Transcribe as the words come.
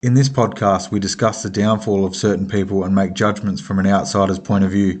In this podcast, we discuss the downfall of certain people and make judgments from an outsider's point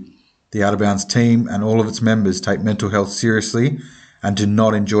of view. The Out of Bounds team and all of its members take mental health seriously and do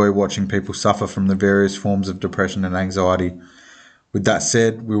not enjoy watching people suffer from the various forms of depression and anxiety. With that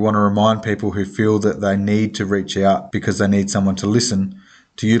said, we want to remind people who feel that they need to reach out because they need someone to listen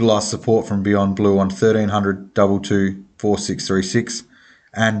to utilise support from Beyond Blue on 1300 22 4636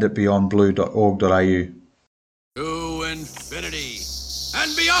 and at beyondblue.org.au. To infinity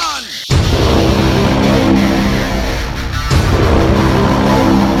and beyond!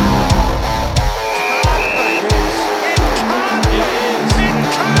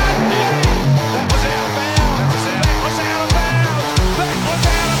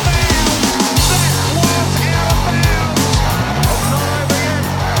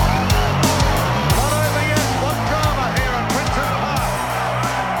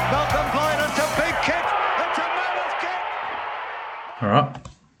 All right,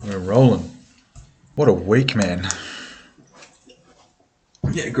 we're rolling. What a week, man.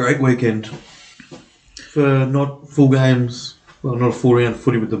 Yeah, great weekend. For not full games, well, not a full round of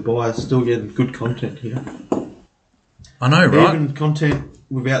footy with the bye, still getting good content here. I know, right? Even content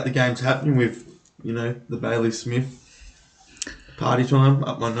without the games happening with, the Bailey Smith party time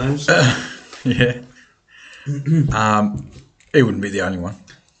up my nose. Yeah. He wouldn't be the only one.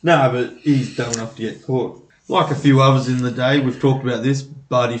 No, but he's dumb enough to get caught. Like a few others in the day, we've talked about this.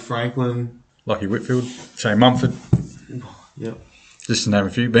 Buddy Franklin. Lockie Whitfield, Shane Mumford, Yep. just to name a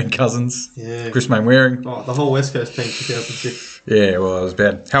few. Ben Cousins, Yeah. Chris Mainwaring. Oh, the whole West Coast team 2006. Yeah, well, it was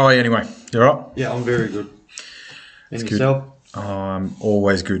bad. How are you anyway? You all right? Yeah, I'm very good. And That's good. yourself? I'm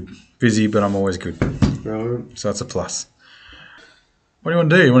always good. Busy, but I'm always good. Brilliant. So that's a plus. What do you want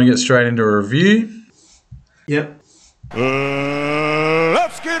to do? You want to get straight into a review? Yep.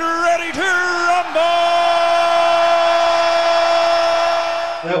 Let's get ready to rumble!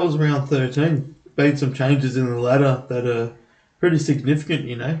 That was round 13. Been some changes in the ladder that are pretty significant,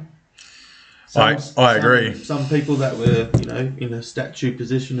 I agree. Some people that were, in a statue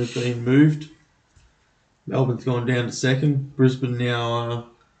position have been moved. Melbourne's gone down to second. Brisbane now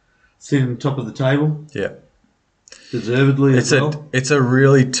sitting top of the table, Yeah. deservedly as well. It's a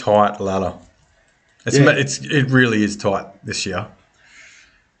really tight ladder. Yeah. It really is tight this year.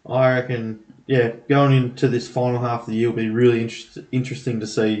 I reckon, going into this final half of the year will be really interesting to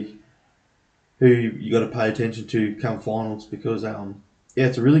see who you got to pay attention to come finals because,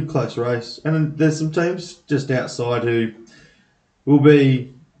 it's a really close race. And there's some teams just outside who will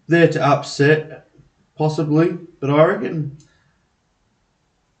be there to upset, possibly. But I reckon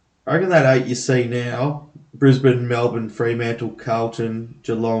that 8 you see now, Brisbane, Melbourne, Fremantle, Carlton,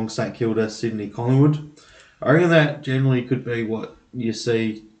 Geelong, St Kilda, Sydney, Collingwood, I reckon that generally could be what you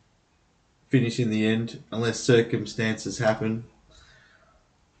see finish in the end, unless circumstances happen.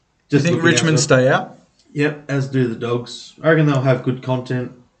 Do you think Richmond stay out? Yep, as do the Dogs. I reckon they'll have good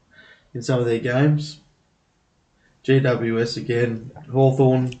content in some of their games. GWS again,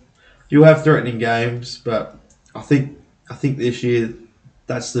 Hawthorn. You'll have threatening games, but I think this year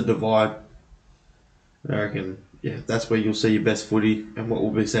that's the divide. I reckon, that's where you'll see your best footy and what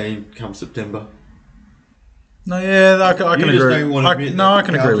we'll be seeing come September. No, yeah, I can You agree. just don't want to admit that I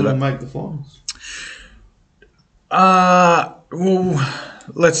can agree with Carlton that. will make the finals. Well,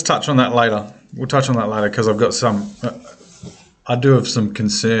 let's touch on that later. We'll touch on that later because I've got some. I do have some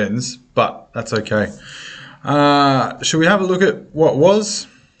concerns, but that's okay. Should we have a look at what was?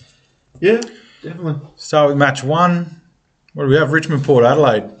 Yeah, definitely. Start with match 1. What do we have? Richmond Port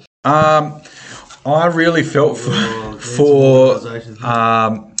Adelaide. I really felt for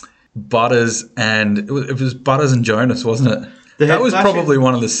Butters and it was Butters and Jonas, wasn't it? That was probably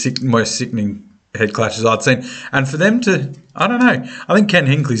one of the most sickening head clashes I'd seen. And for them to, I don't know. I think Ken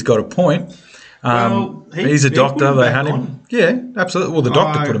Hinkley's got a point. He's a doctor. They had him. Yeah, absolutely. Well,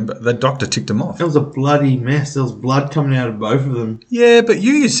 the doctor ticked him off. It was a bloody mess. There was blood coming out of both of them. Yeah, but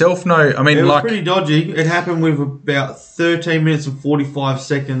you yourself know. I mean, it was pretty dodgy. It happened with about 13 minutes and 45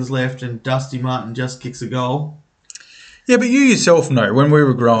 seconds left, and Dusty Martin just kicks a goal. Yeah, but you yourself know when we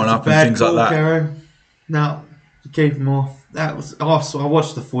were growing up and things like that. Caro. No, keep him off. That was. Oh, so I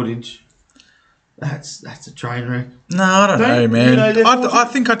watched the footage. That's a train wreck. No, I don't know, man. I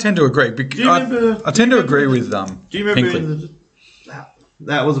think I tend to agree. I tend to agree with Do you remember Hinkley.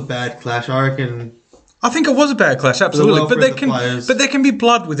 that was a bad clash? I reckon. I think it was a bad clash, absolutely. But there can be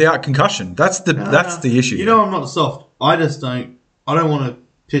blood without concussion. That's the issue. I'm not soft. I don't want to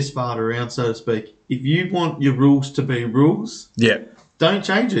piss fart around, so to speak. If you want your rules to be rules, don't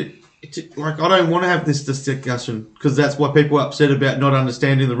change it. I don't want to have this discussion because that's why people are upset about not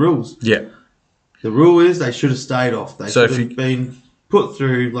understanding the rules. Yeah. The rule is they should have stayed off. They should have been put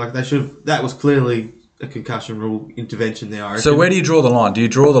through. Like they should. That was clearly a concussion rule intervention there. I reckon. So where do you draw the line? Do you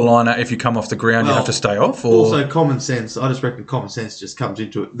draw the line at if you come off the ground, you Well, have to stay off? Or Also, common sense. I just reckon common sense just comes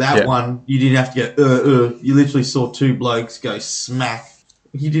into it. That Yeah. one, you didn't have to go, You literally saw two blokes go smack.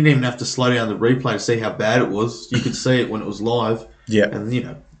 You didn't even have to slow down the replay to see how bad it was. You could see it when it was live. Yeah. And,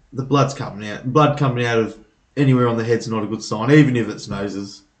 the blood's coming out. Blood coming out of anywhere on the head's not a good sign, even if it's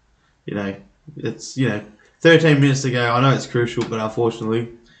noses. It's, 13 minutes to go. I know it's crucial, but unfortunately...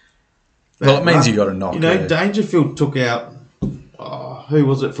 Well, it means you got a knock. Dangerfield took out... who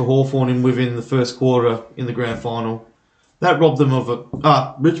was it for Hawthorn within the first quarter in the grand final? That robbed them of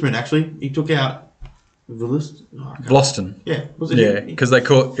a... Richmond, actually. He took out... Boston. Yeah, was it? Yeah, because they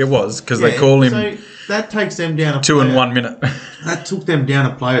call him So that takes them down a 2 player. in 1 minute. That took them down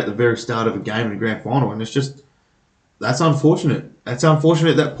a player at the very start of a game in the grand final, and it's just... That's unfortunate. It's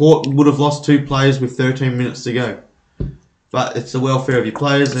unfortunate that Port would have lost 2 players with 13 minutes to go. But it's the welfare of your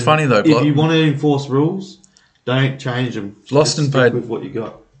players. It's funny, though, If you want to enforce rules, don't change them. Boston Just stick with what you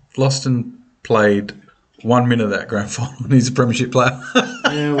got. Boston played 1 minute of that grand final, and he's a premiership player.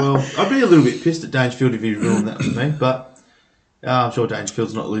 Yeah, well, I'd be a little bit pissed at Dangerfield if he ruined that for me, but I'm sure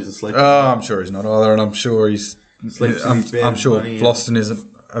Dangerfield's not losing sleep. I'm sure he's not either, and I'm sure he's... Sleeps in his bed I'm sure money, Boston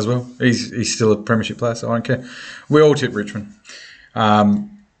isn't as well. He's still a premiership player, so I don't care. We all tip Richmond.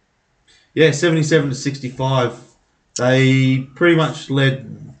 77-65. They pretty much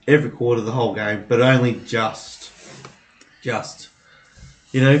led every quarter the whole game, but only just. You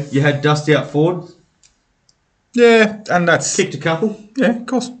had Dusty out forward, Yeah, and that's... kicked a couple. Yeah, of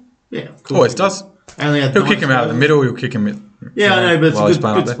course. Yeah, of course. Always he does. did. Only had He'll 9 kick him out of the scores. middle. He'll kick him... Yeah, I know, but while it's he's a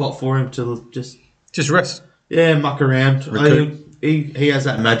playing good up there. spot for him to just Just rest. muck around. Recoup. He has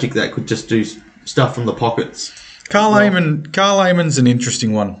that magic that could just do stuff from the pockets. Carl Eamon's an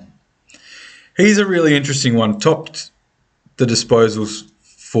interesting one. He's a really interesting one. Topped the disposals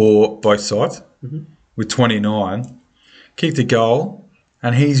for both sides with 29. Kicked a goal,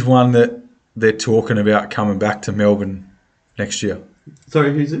 and he's one that they're talking about coming back to Melbourne next year.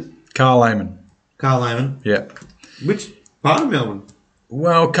 Sorry, who's this? Carl Eamon. Carl Amon. Yeah. Which part of Melbourne?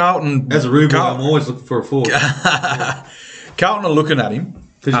 Well, Carlton... As a Ruben, I'm always looking for a forward. Carlton are looking at him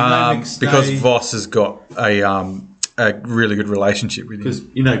because Voss has got a really good relationship with him.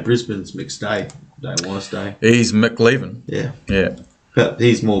 Because, Brisbane's McStay. Don't want to stay. He's McLeavon. Yeah. Yeah. But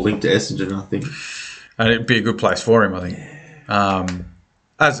he's more linked to Essendon, I think. And it'd be a good place for him, I think.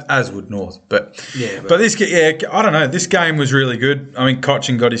 As would North. But this, I don't know. This game was really good. I mean,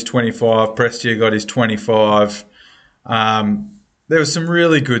 Cochin got his 25. Prestia got his 25. There was some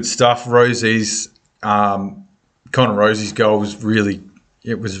really good stuff. Connor Rosie's goal was really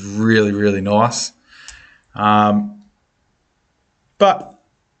nice. But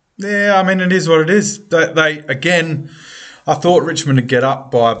yeah, I mean, it is what it is. They again, I thought Richmond would get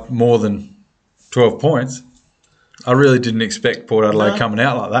up by more than 12 points. I really didn't expect Port Adelaide coming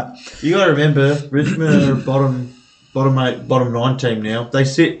out like that. You got to remember, Richmond are bottom 9 team now. They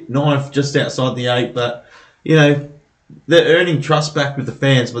sit 9th, just outside the 8, but they're earning trust back with the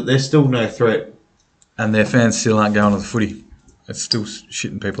fans, but they're still no threat. And their fans still aren't going to the footy. It's still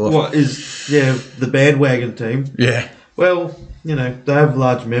shitting people off. What is the bandwagon team? Yeah. Well, they have a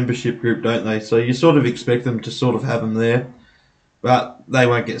large membership group, don't they? So you sort of expect them to sort of have them there. But they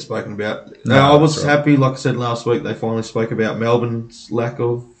won't get spoken about. No, I was that's right. happy, like I said last week, they finally spoke about Melbourne's lack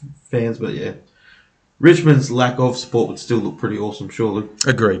of fans. But yeah, Richmond's lack of support would still look pretty awesome, surely.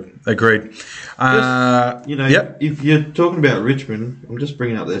 Agreed. Yep. If you're talking about Richmond, I'm just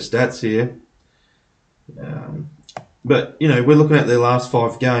bringing up their stats here. But, we're looking at their last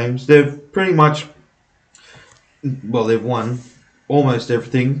 5 games. They've pretty much, they've won almost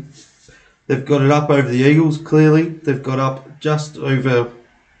everything. They've got it up over the Eagles, clearly. They've got up just over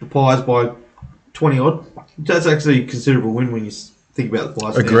the Pies by 20-odd. That's actually a considerable win when you think about the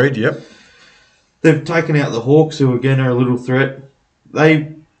Pies. Agreed, now. yep. They've taken out the Hawks, who again are a little threat.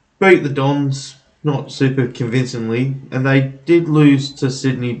 They beat the Dons, not super convincingly, and they did lose to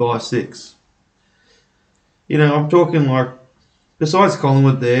Sydney by 6. I'm talking like, besides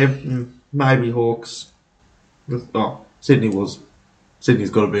Collingwood there, maybe Hawks. Oh, Sydney's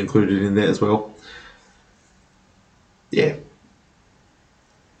got to be included in there as well. Yeah.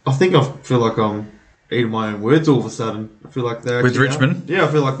 I think I feel like I'm eating my own words all of a sudden. I feel like they're With Richmond? Yeah, I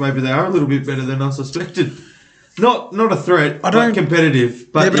feel like maybe they are a little bit better than I suspected. Not a threat, but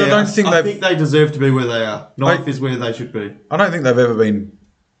competitive. But, I don't think I think they deserve to be where they are. Ninth is where they should be. I don't think they've ever been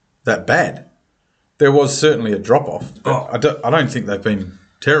that bad. There was certainly a drop-off. Oh. I don't think they've been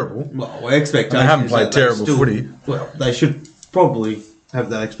terrible. Well, expectation. They haven't is played that they terrible still- footy. Well, they should probably have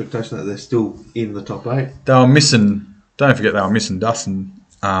that expectation that they're still in the top 8. They were missing don't forget they were missing Dustin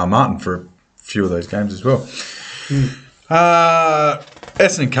Martin for a few of those games as well.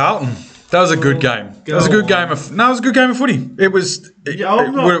 Essendon Carlton. That was a good game. It was a good game of footy. It was.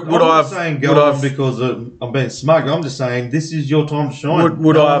 I'm not saying go on because I'm being smug. I'm just saying this is your time to shine.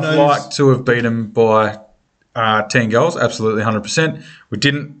 Would I have liked to have beat them by 10 goals? Absolutely, 100%. We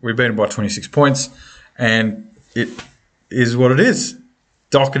didn't. We beat them by 26 points, and it is what it is.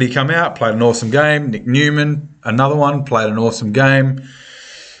 Doherty come out, played an awesome game. Nick Newman, another one, played an awesome game.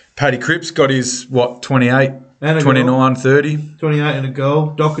 Paddy Cripps got his, 28, 29, 30. 28 and a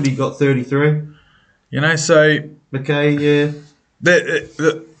goal. Doherty got 33. So... McKay, yeah.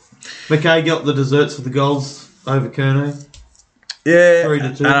 McKay got the desserts for the goals over Kerno. Yeah,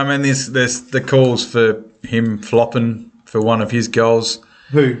 3-2. And there's the calls for him flopping for one of his goals.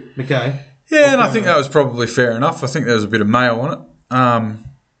 Who? McKay? Yeah, and I think that was probably fair enough. I think there was a bit of mail on it.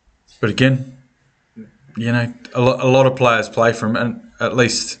 But again, a lot of players play for him, and at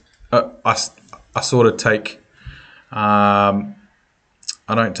least I sort of take... I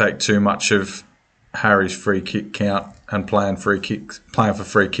don't take too much of Harry's free kick count and playing for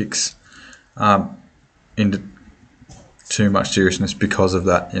free kicks into too much seriousness because of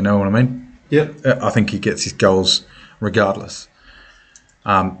that. You know what I mean? Yep. I think he gets his goals regardless.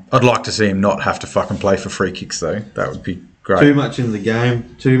 I'd like to see him not have to fucking play for free kicks though. That would be great. Too much in the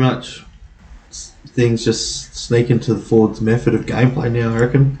game. Too much things just sneak into the forward's method of gameplay now, I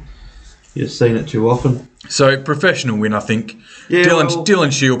reckon. You've seen it too often. So, professional win, I think. Yeah,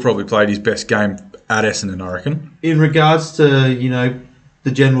 Dylan Shield probably played his best game at Essendon, I reckon. In regards to,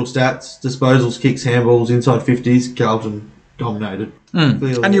 the general stats, disposals, kicks, handballs, inside 50s, Carlton dominated.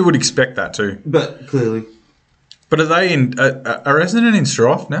 And you would expect that too. But, clearly. But are they in... are Essendon in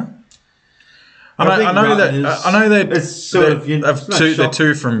strife now? I know they're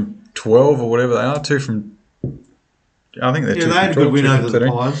two from 12 or whatever they are. Two from... I think they're two from 12. Yeah, they had a good win over the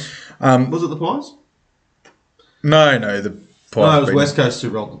Pies. Was it the Pies? No, the Pies. No, it was West Coast who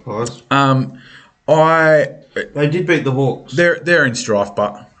rolled the Pies. They did beat the Hawks. They're in strife,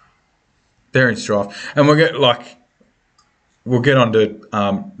 but they're in strife, and we'll get on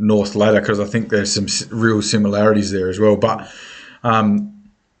to North later because I think there's some real similarities there as well. But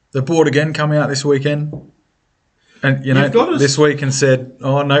the board again come out this weekend, and this week and said,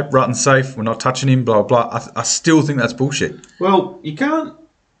 "Oh nope, Rutten's safe. We're not touching him." Blah blah. I still think that's bullshit. Well, you can't.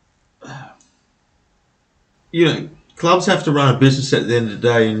 Clubs have to run a business at the end of the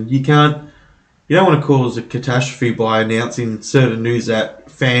day, and you don't want to cause a catastrophe by announcing certain news that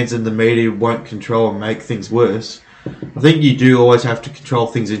fans and the media won't control and make things worse. I think you do always have to control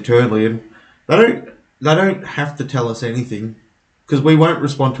things internally, and they don't have to tell us anything because we won't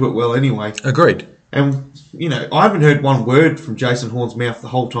respond to it well anyway. Agreed. And, I haven't heard one word from Jason Horn's mouth the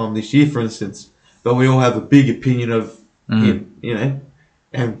whole time this year, for instance, but we all have a big opinion of him,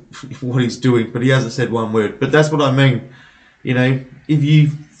 and what he's doing, but he hasn't said one word. But that's what I mean. If you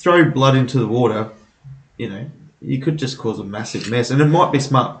throw blood into the water, you could just cause a massive mess, and it might be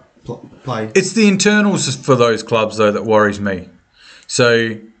smart play. It's the internals for those clubs, though, that worries me.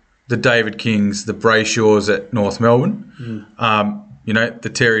 So the David Kings, the Brayshaws at North Melbourne,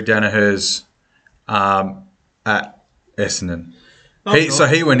 the Terry Danaher's at Essendon. So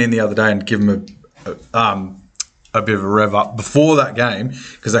he went in the other day and give him a bit of a rev up before that game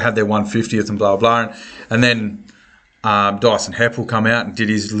because they had their 150th and blah blah, and then Dyson Heppel come out and did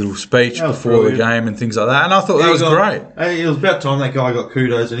his little speech before the game and things like that, and I thought that was great. It was about time that guy got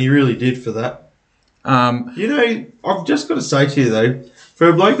kudos, and he really did for that. I've just got to say to you though, for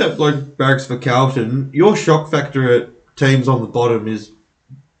a bloke that barracks for Carlton, your shock factor at teams on the bottom is,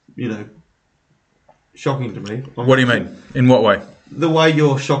 shocking to me. What do you mean? In what way? The way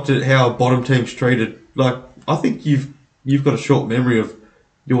you're shocked at how a bottom team's treated. I think you've got a short memory of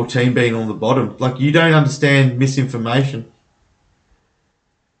your team being on the bottom. You don't understand misinformation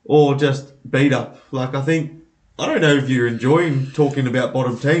or just beat up. I don't know if you're enjoying talking about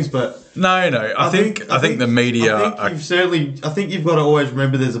bottom teams, but no. I think the media. I think you've got to always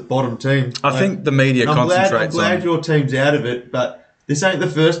remember there's a bottom team. I think the media concentrates. I'm glad your team's out of it, but this ain't the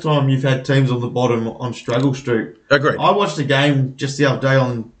first time you've had teams on the bottom on struggle streak. Agreed. I watched a game just the other day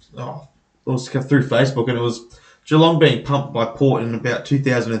through Facebook, and it was Geelong being pumped by Port in about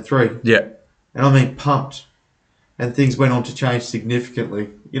 2003. Yeah. And I mean pumped. And things went on to change significantly.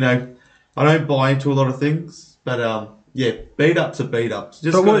 I don't buy into a lot of things, but beat ups are beat ups.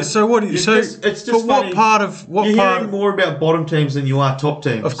 What part of you're hearing more about bottom teams than you are top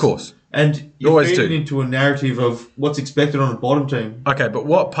teams. Of course. And you're feeding into a narrative of what's expected on a bottom team. Okay, but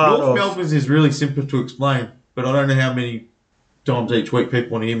what part North Melbourne's is really simple to explain, but I don't know how many times each week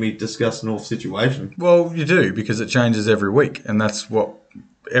people want to hear me discuss the North situation. Well, you do, because it changes every week, and that's what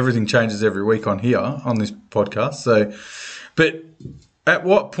everything changes every week on here on this podcast. So, but at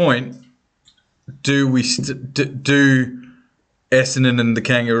what point do we do Essendon and the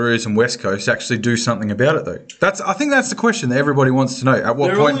Kangaroos and West Coast actually do something about it, though? I think that's the question that everybody wants to know. At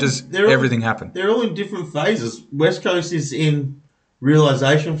what point does everything happen? They're all in different phases. West Coast is in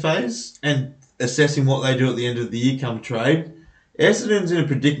realisation phase and assessing what they do at the end of the year come trade. Essendon's in a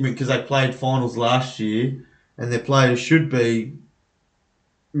predicament because they played finals last year and their players should be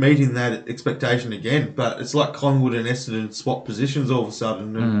meeting that expectation again. But it's like Collingwood and Essendon swap positions all of a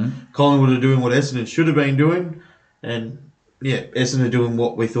sudden. And Collingwood are doing what Essendon should have been doing. And, yeah, Essendon are doing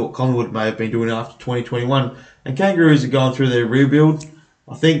what we thought Collingwood may have been doing after 2021. And Kangaroos are going through their rebuild.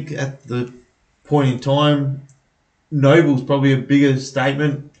 I think at the point in time, Noble's probably a bigger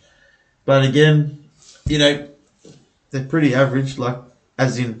statement. But again, you know, they're pretty average, like,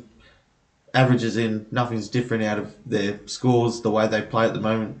 as in, averages in nothing's different out of their scores, the way they play at the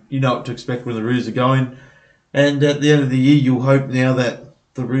moment. You know what to expect when the Roos are going. And at the end of the year, you'll hope now that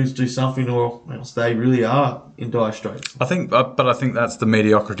the Roos do something or else they really are in dire straits. I think that's the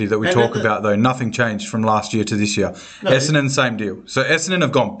mediocrity that we talk about, though. Nothing changed from last year to this year. No, Essendon, same deal. So Essendon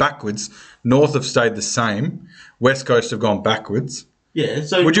have gone backwards. North have stayed the same. West Coast have gone backwards. Yeah.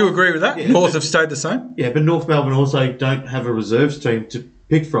 So would you agree with that? Yeah, North have stayed the same? Yeah, but North Melbourne also don't have a reserves team to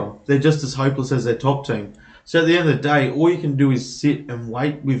pick from. They're just as hopeless as their top team. So at the end of the day, all you can do is sit and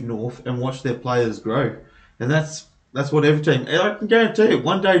wait with North and watch their players grow. And that's what every team... I can guarantee you,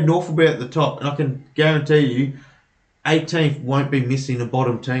 one day North will be at the top, and I can guarantee you 18th won't be missing a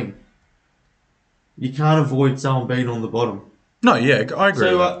bottom team. You can't avoid someone being on the bottom. No, yeah, I agree.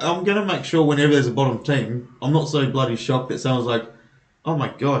 So I'm going to make sure whenever there's a bottom team, I'm not so bloody shocked that someone's like, oh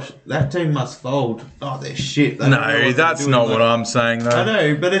my gosh, that team must fold. Oh, they're shit. No, that's not what I'm saying, though. I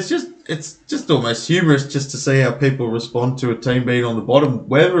know, but it's just almost humorous just to see how people respond to a team being on the bottom,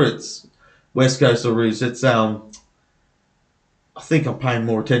 whether it's West Coast or Roos. It's I think I'm paying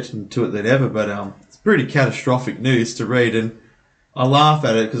more attention to it than ever, but it's pretty catastrophic news to read, and I laugh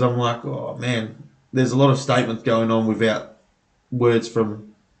at it because I'm like, oh man, there's a lot of statements going on without words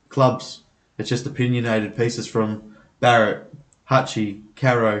from clubs. It's just opinionated pieces from Barrett, Hutchie,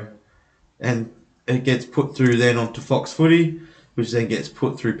 Caro, and it gets put through then onto Fox Footy, which then gets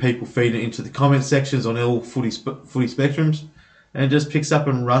put through people feeding it into the comment sections on all footy spectrums, and it just picks up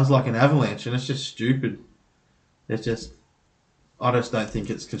and runs like an avalanche, and it's just stupid. I just don't think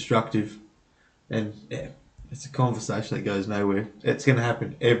it's constructive, and yeah, it's a conversation that goes nowhere. It's going to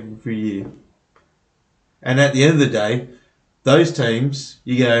happen every year, and at the end of the day, those teams,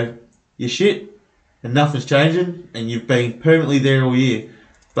 you go, you're shit, and nothing's changing, and you've been permanently there all year.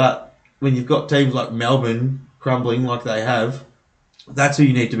 But when you've got teams like Melbourne crumbling like they have, that's who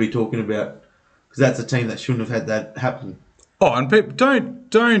you need to be talking about, because that's a team that shouldn't have had that happen. Oh, and people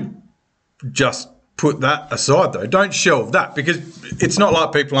don't just put that aside, though. Don't shelve that, because it's not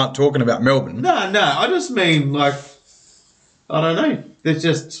like people aren't talking about Melbourne. No, I just mean, like, I don't know. There's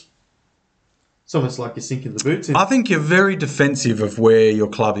just... It's almost like you're sinking the boots in. I think you're very defensive of where your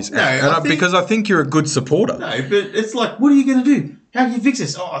club is at, because I think you're a good supporter. No, but it's like, what are you going to do? How can you fix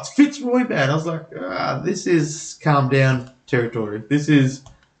this? Oh, it's Fitzroy bad. I was like, this is calm down territory. This is,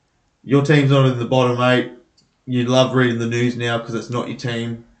 your team's not in the bottom 8. You love reading the news now because it's not your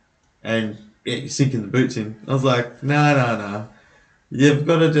team. And yeah, you're sinking the boots in. I was like, no. You've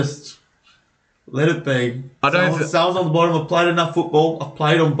got to just let it be. Someone's on the bottom. I've played enough football. I've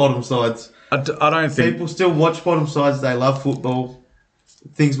played on bottom sides. I don't think... People still watch bottom sides. They love football.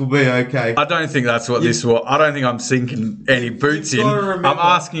 Things will be okay. I don't think that's what this was. I don't think I'm sinking any boots in. I'm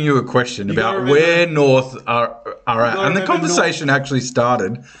asking you a question about where North are at. And the conversation actually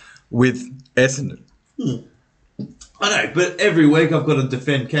started with Essendon. I know, but every week I've got to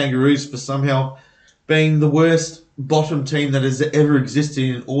defend Kangaroos for somehow being the worst bottom team that has ever existed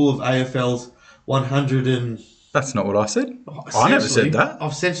in all of AFL's 100 and... That's not what I said. I never said that.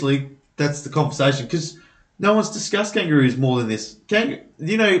 Essentially, that's the conversation, because no one's discussed Kangaroos more than this.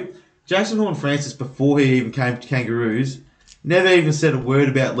 Jason Horne-Francis, before he even came to Kangaroos, never even said a word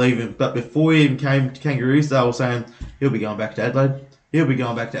about leaving. But before he even came to Kangaroos, they were saying, he'll be going back to Adelaide. He'll be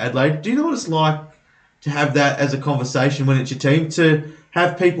going back to Adelaide. Do you know what it's like to have that as a conversation when it's your team? To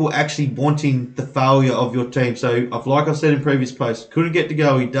have people actually wanting the failure of your team. So, like I said in previous posts, couldn't get to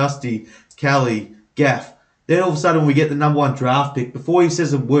go, Dusty, Callie, Gaff. Then all of a sudden we get the number 1 draft pick. Before he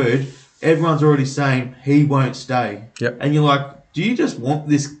says a word, everyone's already saying he won't stay. Yep. And you're like, do you just want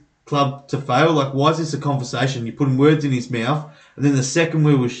this club to fail? Like, why is this a conversation? You're putting words in his mouth, and then the second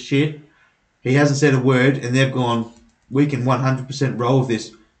word was shit. He hasn't said a word, and they've gone, we can 100% roll with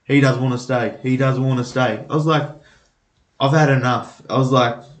this. He doesn't want to stay. He doesn't want to stay. I was like, I've had enough. I was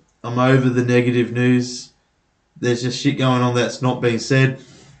like, I'm over the negative news. There's just shit going on that's not being said.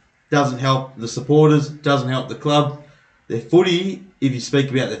 Doesn't help the supporters. Doesn't help the club. Their footy, if you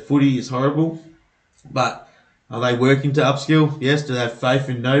speak about their footy, is horrible. But are they working to upskill? Yes. Do they have faith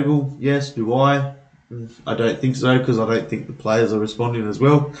in Noble? Yes. Do I? I don't think so, because I don't think the players are responding as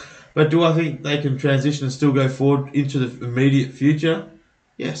well. But do I think they can transition and still go forward into the immediate future?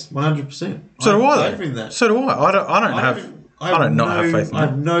 Yes, 100%. So do I. have faith in that. So do I. I don't not have faith in I that.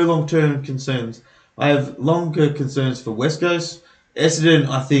 have no long-term concerns. I have longer concerns for West Coast. Essendon,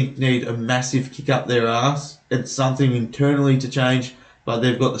 I think, need a massive kick up their ass and something internally to change, but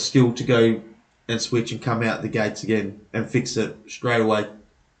they've got the skill to go and switch and come out the gates again and fix it straight away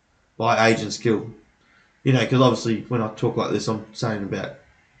by age and skill. You know, because obviously when I talk like this, I'm saying about,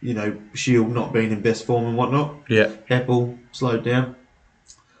 you know, Shield not being in best form and whatnot. Yeah. Heppel slowed down.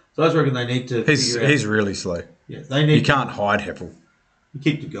 So I just reckon they need to figure out. He's really slow. Yeah, they need. You can't hide Heppel. He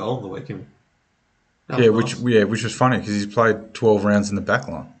kicked a goal on the weekend. Yeah, which was funny because he's played 12 rounds in the back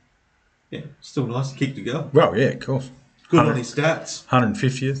line. Yeah, still nice. He kicked a goal. Well, yeah, of course. Good on his stats.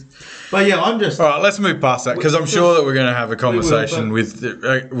 150th. But yeah, I'm just. All right, let's move past that because I'm sure that we're going to have a conversation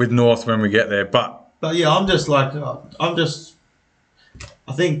with North when we get there. But yeah, I'm just like, I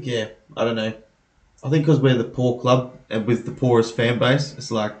think, yeah, I don't know. I think because we're the poor club and with the poorest fan base,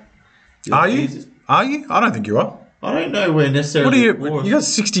 it's like. Are you? Are you? I don't think you are. I don't know where necessarily. What are you? You got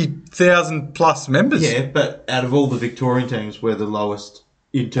 60,000 plus members. Yeah, but out of all the Victorian teams, we're the lowest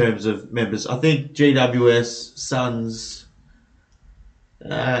in terms of members. I think GWS, Suns,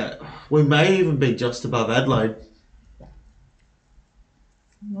 we may even be just above Adelaide.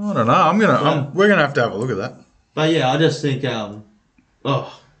 I don't know. We're gonna have to have a look at that. But yeah, I just think, I've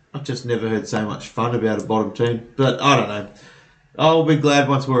just never heard so much fun about a bottom team. But I don't know. I'll be glad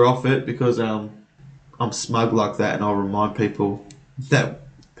once we're off it because I'm smug like that, and I'll remind people that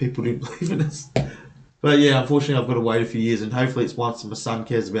people didn't believe in us. But yeah, unfortunately, I've got to wait a few years, and hopefully, it's once my son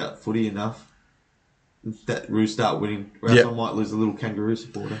cares about footy enough that Roos start winning, or else I might lose a little Kangaroo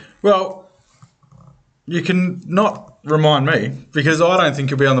supporter. Well, you can not remind me because I don't think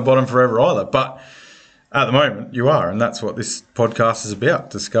you'll be on the bottom forever either. But at the moment, you are, and that's what this podcast is about: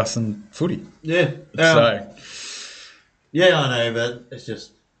 discussing footy. Yeah. Yeah, I know, but it's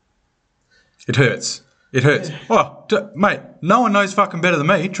just it hurts. It hurts. Yeah. Oh, mate, no one knows fucking better than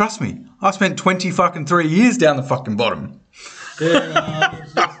me. Trust me. I spent 3 years down the fucking bottom. Yeah,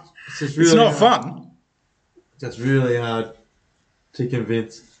 it's not fun. It's really hard to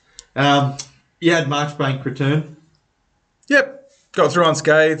convince. You had Marchbank return. Yep. Got through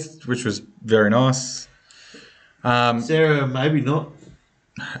unscathed, which was very nice. Sarah, maybe not.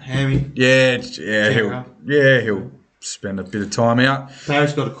 Hammy. Yeah, he'll spend a bit of time out.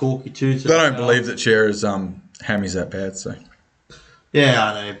 Parrish got a corky too. So I don't believe that Chera's hammy's that bad. So yeah,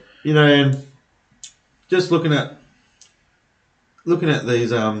 I know. You know, and just looking at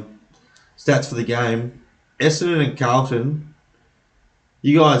these stats for the game, Essendon and Carlton,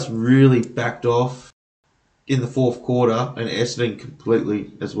 you guys really backed off in the fourth quarter, and Essendon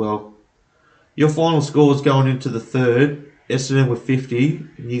completely as well. Your final scores going into the third, Essendon were 50,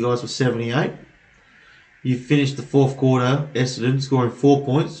 and you guys were 78. You finished the fourth quarter, Essendon scoring 4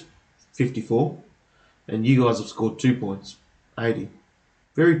 points, 54, and you guys have scored 2 points, 80.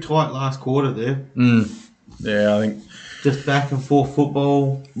 Very tight last quarter there. Yeah, I think just back and forth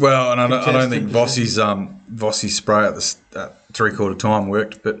football. Well, and I don't think Vossi's spray at 3/4 time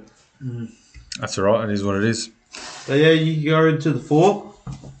worked, but that's all right. It is what it is. So yeah, you go into the fourth,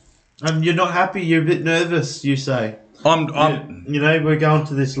 and you're not happy. You're a bit nervous. You say. We're going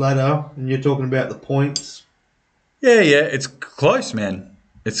to this ladder, and you're talking about the points. Yeah, it's close, man.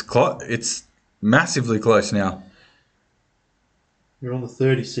 It's massively close now. You're on the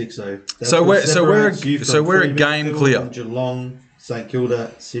 36, though. So we're a game clear. Geelong, St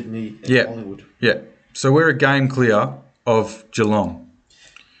Kilda, Sydney, and Collingwood. Yeah. So we're a game clear of Geelong.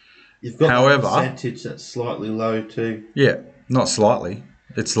 You've got a percentage that's slightly low too. Yeah, not slightly.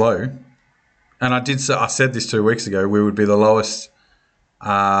 It's low. And I said this 2 weeks ago, we would be the lowest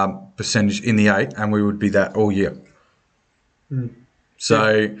percentage in the 8, and we would be that all year.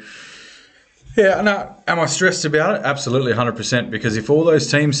 So, yeah, am I stressed about it? Absolutely, 100%, because if all those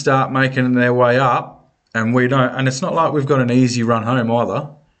teams start making their way up, and we don't, and it's not like we've got an easy run home either.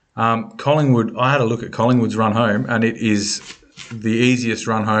 Collingwood, I had a look at Collingwood's run home, and it is the easiest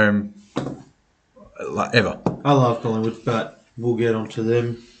run home ever. I love Collingwood, but we'll get onto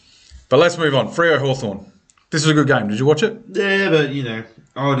them. But let's move on. Freo Hawthorn. This was a good game. Did you watch it? Yeah, but,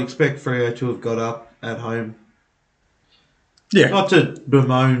 I would expect Freo to have got up at home. Yeah. Not to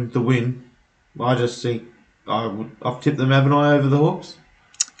bemoan the win. I just think I've tipped them, haven't I, over the Hawks?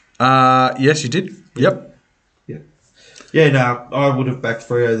 Yes, you did. Yep. Yeah, no, I would have backed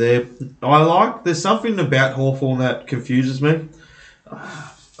Freo there. There's something about Hawthorn that confuses me.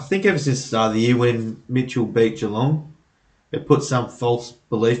 I think ever since the start of the year when Mitchell beat Geelong, it put some false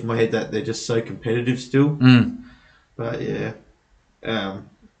belief in my head that they're just so competitive still. But yeah. And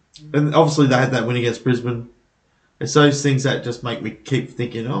obviously they had that win against Brisbane. It's those things that just make me keep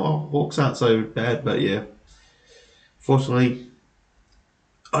thinking, oh, Hawks aren't so bad. But yeah, fortunately,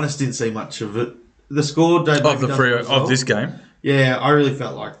 I just didn't see much of it. The score Of the Freo of this game. Yeah, I really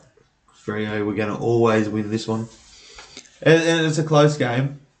felt like Freo were going to always win this one. And it's a close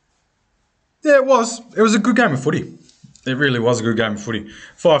game. Yeah, it was. It was a good game of footy. It really was a good game of footy.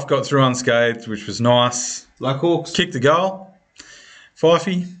 Fife got through unscathed, which was nice. Like Hawks. Kicked the goal.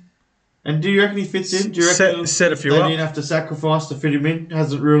 Fifey. And do you reckon he fits in? Do you reckon set a few they up. didn't have to sacrifice to fit him in?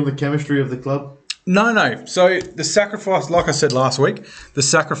 Hasn't ruined the chemistry of the club? No. So the sacrifice, like I said last week, the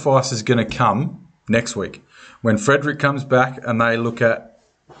sacrifice is going to come next week when Frederick comes back and they look at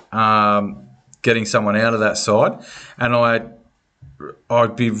getting someone out of that side. And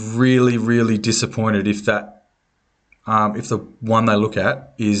I'd be really, really disappointed if that if the one they look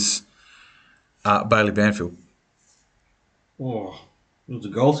at is Bailey Banfield. Oh, he was a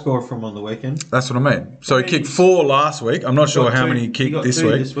goal scorer from on the weekend. That's what I mean. So he kicked 4 last week. I'm not sure how many he He kicked got this 2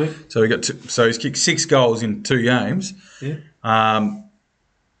 week. this week. So he got so he's kicked 6 goals in 2 games. Yeah. I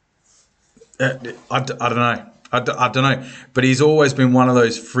don't know. I don't know. But he's always been one of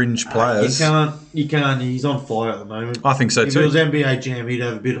those fringe players. You can't. He's on fire at the moment. I think so If too. it was NBA Jam, he'd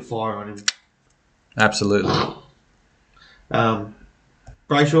have a bit of fire on him. Absolutely.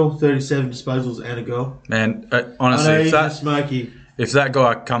 Brayshaw, 37 disposals and a goal. Man, I know honestly, he's just smoky. if that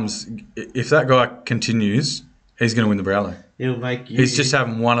guy continues, he's going to win the Brownlow. He'll make you. He's just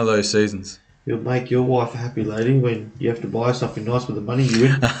having one of those seasons. He'll make your wife a happy lady when you have to buy something nice with the money you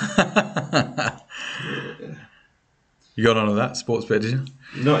win. You got onto that sports bet, did you?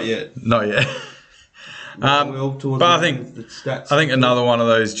 Not yet. Not yet. But I think the stats. I think another one of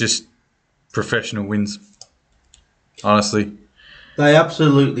those just professional wins. Honestly, They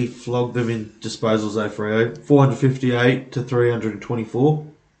absolutely flogged them in disposals, though, Freo. 458 to 324.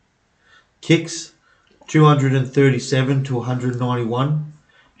 Kicks, 237 to 191.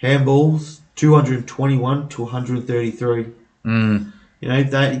 Handballs, 221 to 133. You know,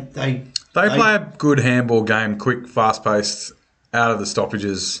 they play a good handball game, quick, fast-paced, out of the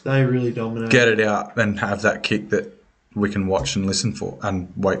stoppages, They really dominate. get it out, and have that kick that we can watch and listen for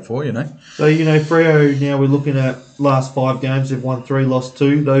and wait for, you know. So, you know, Freo, now we're looking at last 5 games. They've won 3, lost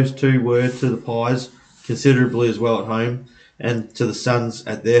 2. Those 2 were to the Pies, considerably as well at home, and to the Suns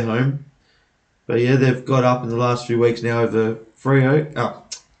at their home. But, yeah, they've got up in the last few weeks now over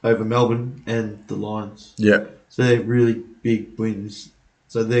over Melbourne and the Lions. Yeah. So they're really big wins.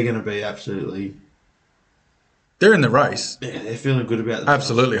 So they're going to be absolutely... They're in the race. Yeah, they're feeling good about themselves.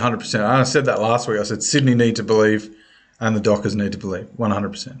 Absolutely, 100%. I said that last week. I said Sydney need to believe and the Dockers need to believe,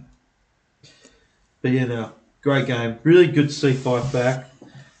 100%. But, yeah, no, great game. Really good to see Fife back.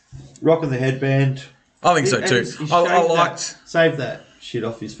 Rocking the headband. I think so And too. he I shaved liked... Save that shit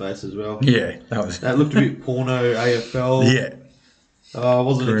off his face as well. Yeah, that was... That looked a bit porno AFL. Yeah. I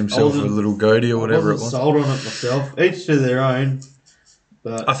wasn't. For himself a little goatee or whatever it was. Sold on it myself. Each to their own.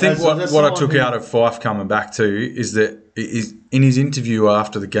 But I think that's what I not took him. out of Fife coming back to is that in his interview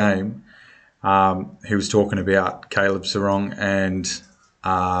after the game, he was talking about Caleb Sarong and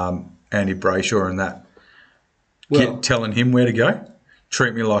Andy Brayshaw and that. Telling him where to go.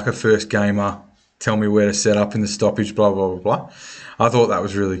 Treat me like a first gamer. Tell me where to set up in the stoppage, blah, blah, blah, blah. I thought that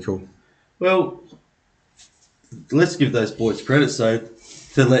was really cool. Well, let's give those boys credit, so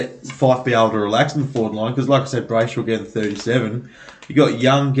to let Fife be able to relax in the forward line, because like I said, Brayshaw getting 37. You got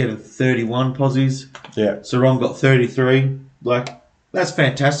Young getting 31 posies. Yeah. Sarong got 33. Like, that's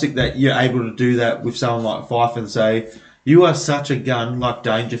fantastic that you're able to do that with someone like Fife and say, you are such a gun like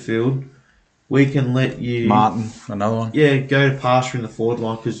Dangerfield. We can let you... Martin, another one. Yeah, go to pasture in the forward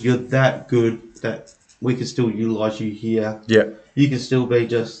line because you're that good that we can still utilise you here. Yeah. You can still be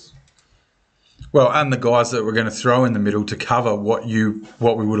just... Well, and the guys that we're going to throw in the middle to cover what we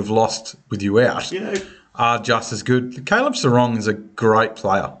would have lost with you out You know, are just as good. Caleb Sarong is a great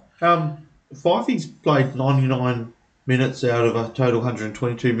player. Fifey's played 99 minutes out of a total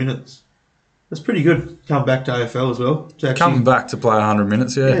 122 minutes. That's pretty good. Come back to AFL as well. Coming back to play 100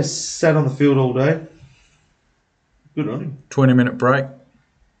 minutes, yeah. Yeah, sat on the field all day. Good on him. 20-minute break,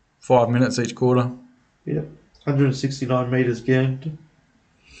 5 minutes each quarter. Yeah, 169 metres gained.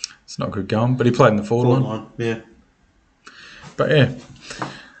 It's not good going, but he played in the forward line. Yeah. But yeah.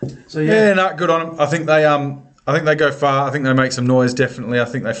 So Yeah, no, good on them. I think they go far. I think they make some noise, definitely. I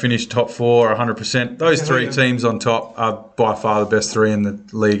think they finish top 4 100%. Those three teams on top are by far the best three in the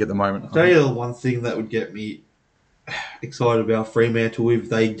league at the moment. I'll tell you the one thing that would get me excited about Fremantle if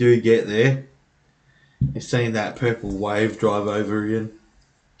they do get there is seeing that purple wave drive over again.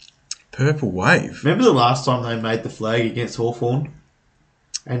 Purple wave? Remember the last time they made the flag against Hawthorn?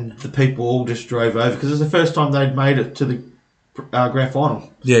 And the people all just drove over because it was the first time they'd made it to the grand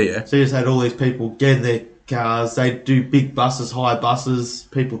final. Yeah. So you just had all these people get in their cars. They'd do big buses, high buses.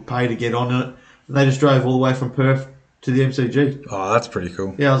 People pay to get on it. And they just drove all the way from Perth to the MCG. Oh, that's pretty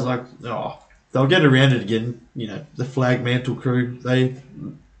cool. Yeah, I was like, they'll get around it again. You know, the Flag Mantle crew,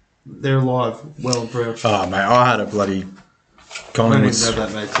 they're alive, well and proud. Oh, mate, I had a bloody Collingwood. I don't even know if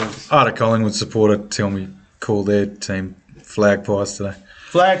that made sense. I had a Collingwood supporter tell me call their team flag pies today.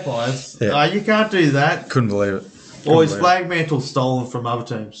 Flag pies? Yeah. You can't do that. Couldn't believe it. Or is Flag Mantle stolen from other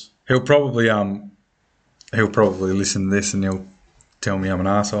teams? He'll probably listen to this and he'll tell me I'm an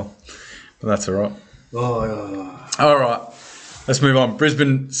arsehole. But that's all right. All right. Let's move on.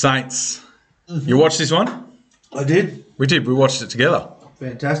 Brisbane Saints. Mm-hmm. You watched this one? I did. We did. We watched it together.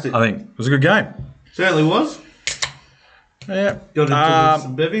 Fantastic. I think it was a good game. Certainly was. Yeah. Got into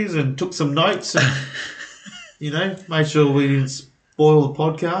some bevies and took some notes and, made sure we didn't spoil the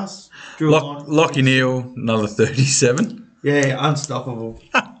podcast. Lockie Neal, another 37. Yeah, unstoppable.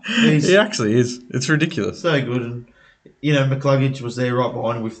 He actually is. It's ridiculous. So good. And, McCluggage was there right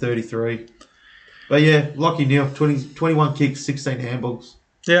behind him with 33. But yeah, Lockie Neal, 21 kicks, 16 handballs.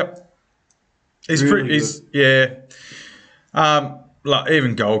 Yep. He's really good.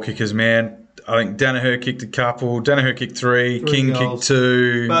 Even goal kickers, man. I think Danaher kicked a couple. Danaher kicked three King goals. Kicked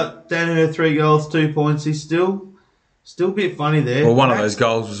 2. But Danaher, 3 goals, 2 points. He's still a bit funny there. Well, one of those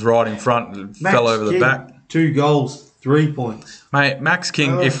goals was right in front and fell over the back. 2 goals, 3 points. Mate, Max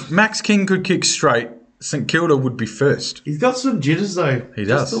King, if Max King could kick straight, St Kilda would be first. He's got some jitters, though. He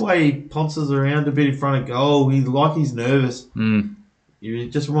does. Just the way he ponces around a bit in front of goal. He's nervous. Mm. It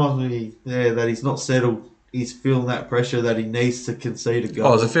just reminds me that he's not settled. He's feeling that pressure that he needs to concede a goal. Oh,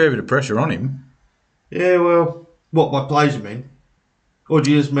 there's a fair bit of pressure on him. Yeah, well, what, by plays you mean? Or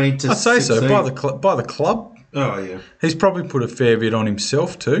do you just mean to I'd say succeed? so. By the club. Oh, yeah. He's probably put a fair bit on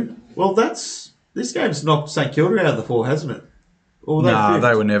himself too. Well, this game's knocked St Kilda out of the 4, hasn't it? Or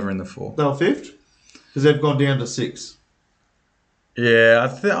they were never in the 4. They were 5th? Because they've gone down to 6.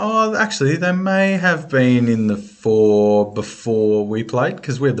 Yeah, actually, they may have been in the 4 before we played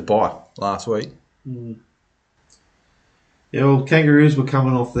because we had the bye last week. Mm. Yeah, well, Kangaroos were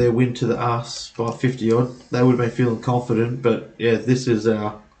coming off their win to the arse by 50-odd. They would have been feeling confident, but yeah, this is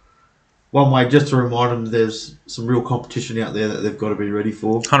one way just to remind them there's some real competition out there that they've got to be ready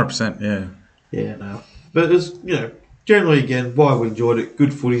for. 100%, yeah. Yeah, no. But it's, generally, again, why we enjoyed it.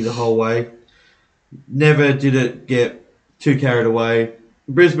 Good footy the whole way. Never did it get too carried away.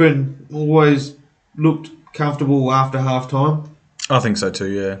 Brisbane always looked comfortable after half-time. I think so too,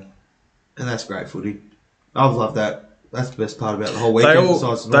 yeah. And that's great footy. I've loved that. That's the best part about the whole weekend.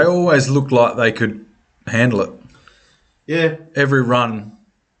 They always looked like they could handle it. Yeah. Every run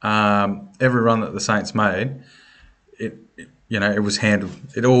that the Saints made, it was handled.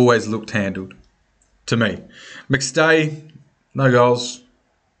 It always looked handled to me. McStay, no goals.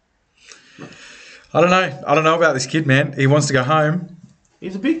 I don't know about this kid, man. He wants to go home.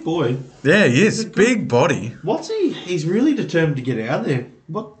 He's a big boy. Yeah, he is. Big body. What's he? He's really determined to get out of there.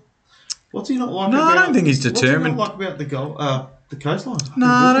 What's he not like? No, I don't think he's determined. What's he not like about the coastline? No,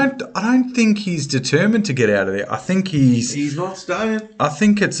 I don't think he's determined to get out of there. I think he's not staying. I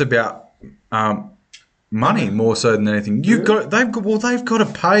think it's about money more so than anything. They've got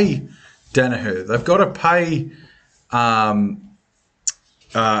to pay Danaher. They've got to pay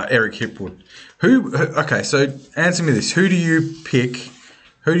Eric Hipwood. Okay, so answer me this: who do you pick?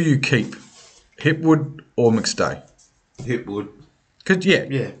 Who do you keep? Hipwood or McStay? Hipwood.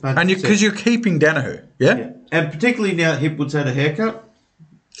 Because you're keeping Danaher, yeah? And particularly now that Hipwood's had a haircut.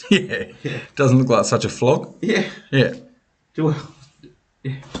 Yeah. Doesn't look like such a flog. Yeah. Yeah. Yeah.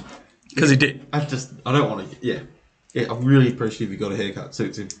 Because he did. I don't want to. Yeah. Yeah. I'm really appreciative he got a haircut.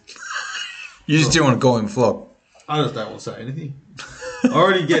 Suits him. You just don't want to call him a flog. I just don't want to say anything. I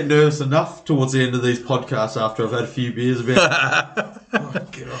already get nervous enough towards the end of these podcasts after I've had a few beers about. Oh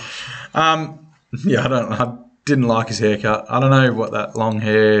gosh. Yeah, I didn't like his haircut. I don't know what that long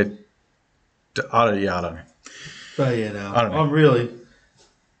hair. I don't know. But yeah, no. I don't know. I'm really.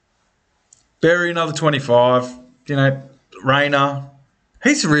 Berry another 25. Rayner.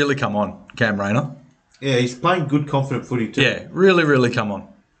 He's really come on, Cam Rayner. Yeah, he's playing good, confident footy too. Yeah, really, really come on.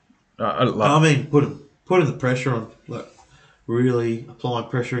 putting the pressure on. really applying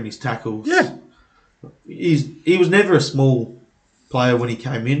pressure in his tackles. Yeah. He was never a small player when he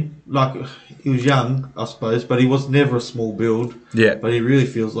came in. Like, he was young, I suppose, but he was never a small build. Yeah. But he really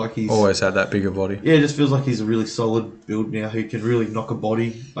feels like he's... Always had that bigger body. Yeah, it just feels like he's a really solid build now who can really knock a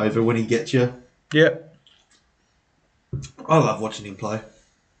body over when he gets you. Yeah. I love watching him play.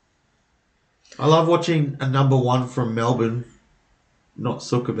 I love watching a number one from Melbourne not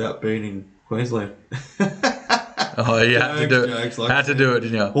suck about being in Queensland. Oh, you had to do it. Jokes, like Had to do it,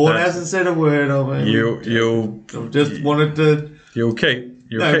 didn't you? Horn hasn't said a word. I mean, You'll I've just wanted to... you'll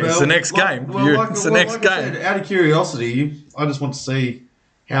keep. No, It's the next game. It's the next I game. said, out of curiosity, I just want to see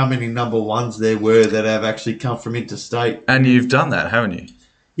how many number ones there were that have actually come from interstate. And you've done that, haven't you?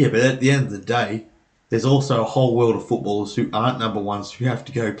 Yeah, but at the end of the day, there's also a whole world of footballers who aren't number ones who have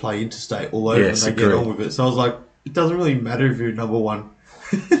to go play interstate all over Yes, and they get on with it. So I was like, it doesn't really matter if you're number one.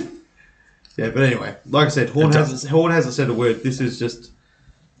 Yeah, but anyway, like I said, Horn hasn't said a word. This is just...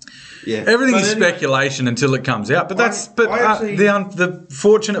 Yeah. Everything But is anyway, speculation until it comes out. But actually- the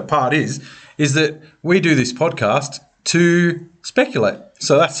fortunate part is that we do this podcast to speculate.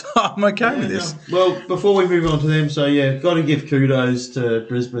 So that's I'm okay with this. Well, before we move on to them, so yeah, got to give kudos to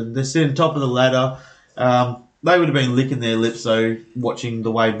Brisbane. They're sitting top of the ladder. They would have been licking their lips though, watching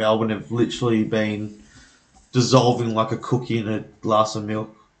the way Melbourne have literally been dissolving like a cookie in a glass of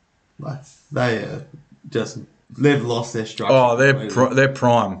milk. Like, they've lost their structure. Oh, they're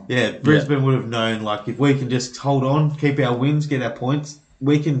prime. Yeah, Brisbane would have known, like, if we can just hold on, keep our wins, get our points,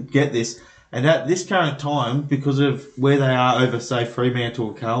 we can get this. And at this current time, because of where they are over, say, Fremantle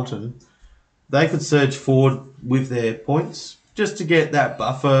or Carlton, they could surge forward with their points just to get that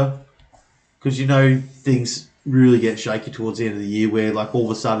buffer. Because, things really get shaky towards the end of the year where, like, all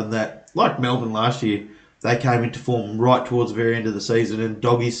of a sudden that, like Melbourne last year, they came into form right towards the very end of the season and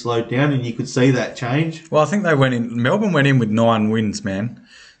doggies slowed down and you could see that change. Well, I think Melbourne went in with 9 wins, man.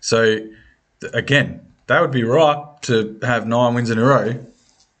 So, again, they would be right to have 9 wins in a row.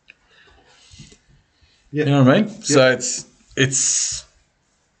 Yep. You know what I mean? Yep. So it's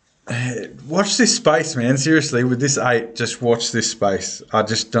watch this space, man. Seriously, with this 8, just watch this space. I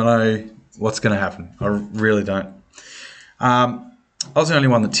just don't know what's going to happen. I really don't. I was the only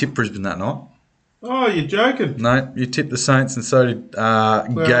one that tipped Brisbane that night. Oh, you're joking. No, you tipped the Saints and so did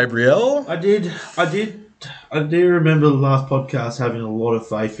Gabriel. I did remember the last podcast having a lot of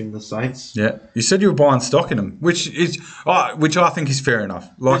faith in the Saints. Yeah, you said you were buying stock in them, which I think is fair enough.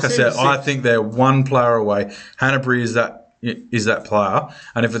 Like I said, I think they're one player away. Hanbury is that player,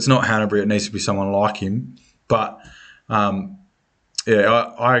 and if it's not Hanbury, it needs to be someone like him. But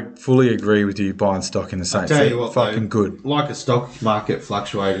I fully agree with you buying stock in the Saints. I'll tell you what, fucking though, good. Like a stock market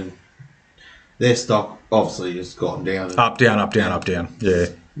fluctuating, their stock obviously has gone down. Up, down, up, down, up, down. Yeah.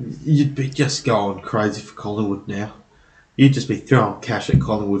 You'd be just going crazy for Collingwood now. You'd just be throwing cash at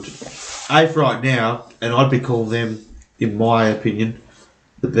Collingwood. Eighth right now, and I'd be calling them, in my opinion,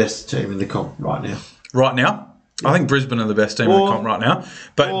 the best team in the comp right now. Right now? I think Brisbane are the best team in the comp right now.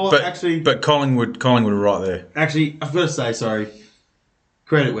 But Collingwood are right there. Actually, I've got to say, sorry,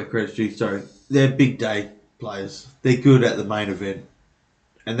 credit where credit's due, sorry. They're big day players. They're good at the main event.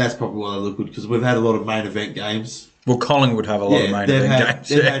 And that's probably why they look good, because we've had a lot of main event games. Well, Collingwood have a lot of main event games.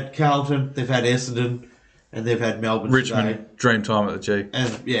 They've had Carlton, they've had Essendon, and they've had Melbourne Richmond, today. dream time at the G.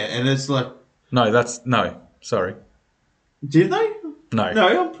 And it's like... No, sorry. Did they? No.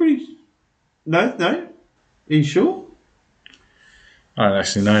 No, I'm pretty... No? Are you sure? I don't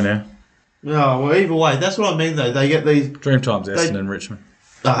actually know now. No, well, either way, that's what I mean, though. They get these... Dreamtime's Essendon and Richmond.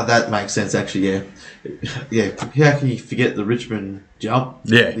 That makes sense, actually, yeah. Yeah, how can you forget the Richmond jump?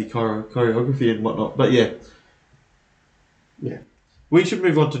 Yeah. The choreography and whatnot. But, yeah. Yeah. We should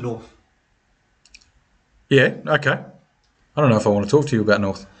move on to North. Yeah, okay. I don't know if I want to talk to you about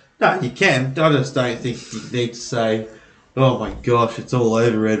North. No, you can. I just don't think you need to say, oh, my gosh, it's all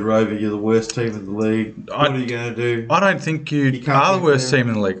over, Red Rover. You're the worst team in the league. What are you going to do? I don't think you are the worst team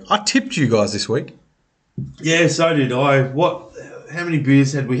in the league. I tipped you guys this week. Yeah, so did I. How many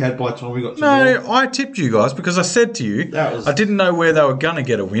beers had we had by the time we got to North? No, I tipped you guys because I said to you I didn't know where they were going to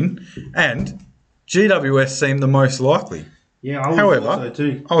get a win, and GWS seemed the most likely. Yeah, I However, so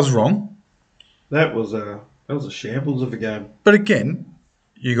too. I was wrong. That was a shambles of a game. But again,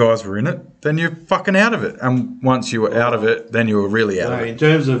 you guys were in it, then you're fucking out of it. And once you were out of it, then you were really out of it. In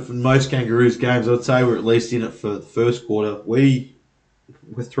terms of most Kangaroos games, I'd say we're at least in it for the first quarter. We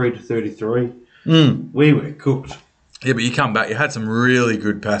were 3-33. We were cooked. Yeah, but you come back. You had some really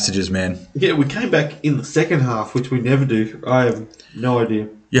good passages, man. Yeah, we came back in the second half, which we never do. I have no idea.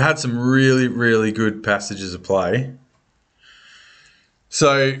 You had some really, really good passages of play.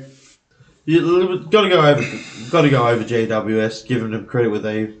 So, You got to go over. Got to go over GWS. Giving them credit with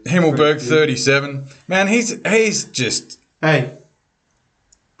they. Himmelberg 37. Man, he's just. Hey,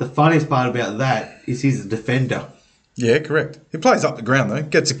 the funniest part about that is he's a defender. Yeah, correct. He plays up the ground though.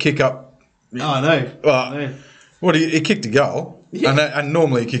 Gets a kick up. Oh, I know. I know. What he kicked a goal, Yeah. and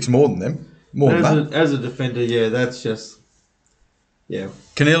normally he kicks more than them. More than that. As a defender, yeah, that's just. Yeah.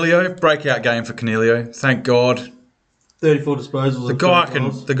 Canelio, breakout game for Canelio. Thank God. 34 disposals.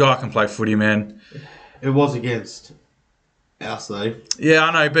 The guy can play footy, man. It was against us though. Yeah,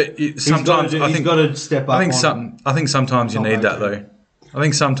 I know, but sometimes he's got to step up. I think sometimes you need that though. I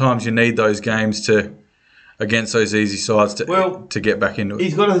think sometimes you need those games against those easy sides to get back into it.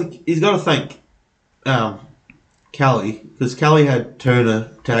 He's got to thank Kelly, because Kelly had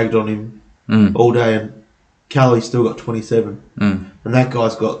Turner tagged on him all day, and Kelly still got 27, and that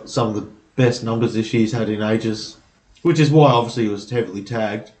guy's got some of the best numbers this year's had in ages, which is why obviously he was heavily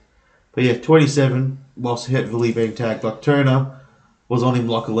tagged. But yeah, 27 whilst heavily being tagged. Like Turner was on him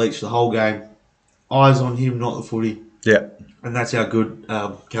like a leech the whole game. Eyes on him, not the footy. Yeah. And that's how good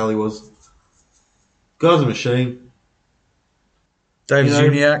Kelly was. Guy's a machine. David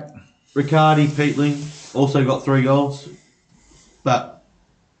Juniak. Riccardi, Peatling also got 3 goals. But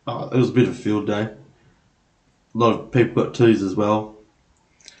it was a bit of a field day. A lot of people got 2s as well.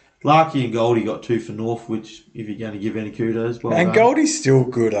 Larky and Goldie got 2 for North, which, if you're going to give any kudos, well And done. Goldie's still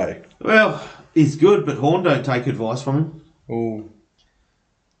good, eh? Well, he's good, but Horn don't take advice from him. Ooh.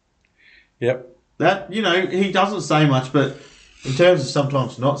 Yep. That, he doesn't say much, but in terms of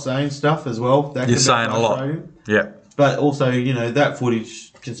sometimes not saying stuff as well, that You're can be saying a lot. frustrating. Yeah. But also, that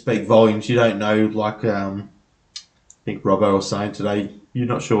footage can speak volumes. You don't know, like I think Robbo was saying today, you're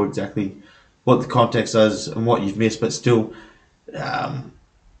not sure exactly what the context is and what you've missed, but still,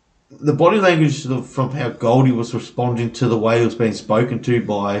 the body language from how Goldie was responding to the way he was being spoken to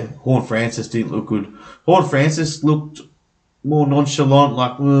by Horn Francis didn't look good. Horn Francis looked more nonchalant,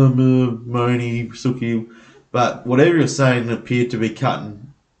 like moany, sooky, but whatever he was saying appeared to be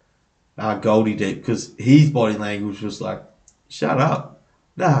cutting Goldie deep, because his body language was like, shut up.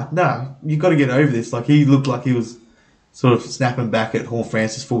 Nah, you got to get over this. Like, he looked like he was sort of snapping back at Horn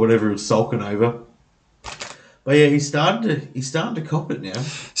Francis for whatever he was sulking over. But yeah, he's starting to cop it now.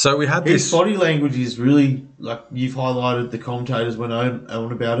 So we had His this. body language is really, like you've highlighted, the commentators went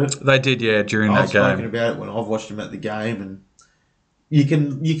on about it. They did, yeah, during that I've spoken game. about it when I've watched him at the game, and you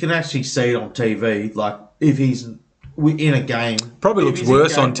can actually see it on TV. Like, if he's in a game, Probably if looks he's in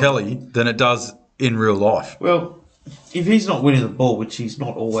worse game on telly than it does in real life. Well, if he's not winning the ball, which he's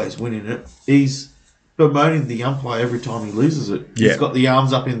not always winning it, he's bemoaning the umpire every time he loses it. Yeah. He's got the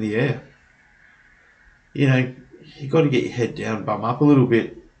arms up in the air. You got to get your head down, bum up a little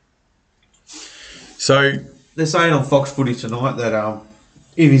bit. So They're saying on Fox Footy tonight that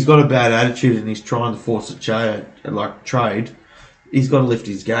if he's got a bad attitude and he's trying to force a trade, he's got to lift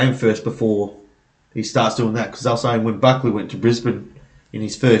his game first before he starts doing that. Because they're saying when Buckley went to Brisbane in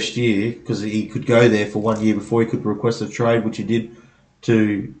his first year, because he could go there for 1 year before he could request a trade, which he did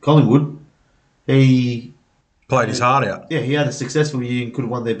to Collingwood, he played his heart out. Yeah, he had a successful year and could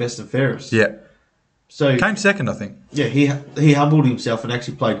have won their best and fairest. Yeah. So Came second, I think. yeah, he humbled himself and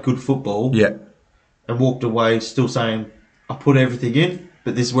actually played good football. Yeah. And walked away still saying, I put everything in,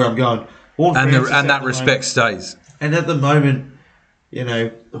 but this is where I'm going. Horn And Francis that at the respect stays. And at the moment,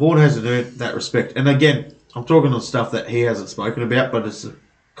 Horn hasn't earned that respect. And again, I'm talking on stuff that he hasn't spoken about, but it's a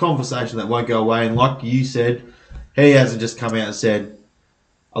conversation that won't go away. And like you said, he hasn't just come out and said,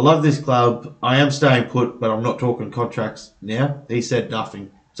 I love this club, I am staying put, but I'm not talking contracts now. He said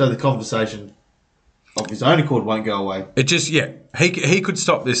nothing. So the conversation of his own accord won't go away. It just, he could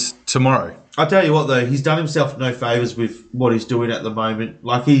stop this tomorrow. I tell you what, though, he's done himself no favours with what he's doing at the moment.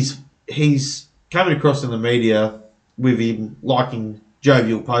 Like, he's coming across in the media with him liking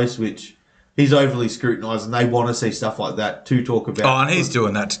jovial posts, which he's overly scrutinised, and they want to see stuff like that to talk about. Oh, and he's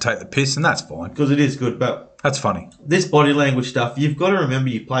doing that to take the piss, and that's fine. Because it is good, but That's funny. this body language stuff, you've got to remember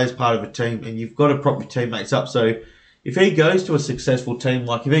you play as part of a team, and you've got to prop your teammates up. So if he goes to a successful team,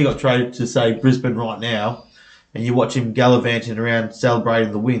 like if he got traded to, say, Brisbane right now, and you watch him gallivanting around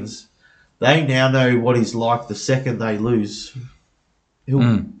celebrating the wins, they now know what he's like the second they lose.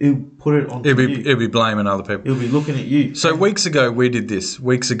 He'll put it on you. He'll be blaming other people. He'll be looking at you. So weeks ago we did this.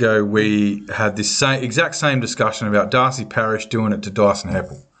 Weeks ago we had this exact same discussion about Darcy Parish doing it to Dyson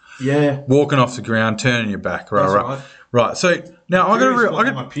Heppel. Yeah. Walking off the ground, turning your back. That's Right. right. Right. So now I got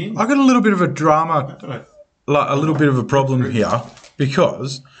a little bit of a drama, like a little bit of a problem here,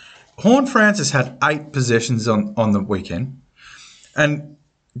 because Horn Francis had 8 possessions on the weekend, and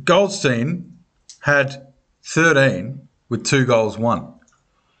Goldstein had 13 with 2 goals won.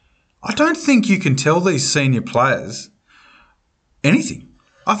 I don't think you can tell these senior players anything.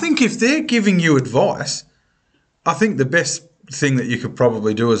 I think if they're giving you advice, I think the best thing that you could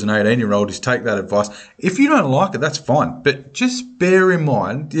probably do as an 18-year-old is take that advice. If you don't like it, that's fine. But just bear in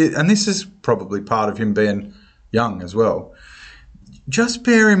mind, and this is probably part of him being young as well, just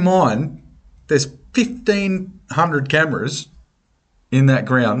bear in mind there's 1,500 cameras in that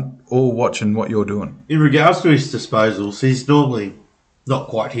ground all watching what you're doing. In regards to his disposals, he's normally not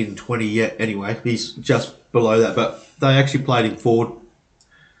quite hitting 20 yet anyway. He's just below that, but they actually played him forward,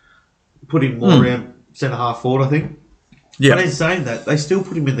 put him more around centre-half forward, I think. Yeah. But in saying that, they still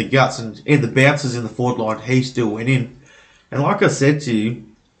put him in the guts, and in the bounces in the forward line, he still went in. And like I said to you,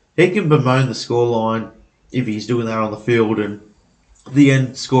 he can bemoan the scoreline if he's doing that on the field and the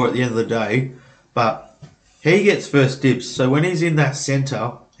end score at the end of the day, but he gets first dibs. So when he's in that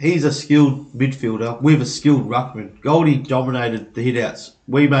centre, he's a skilled midfielder with a skilled ruckman. Goldie dominated the hit-outs.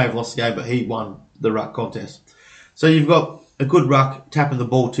 We may have lost the game, but he won the ruck contest. So you've got a good ruck tapping the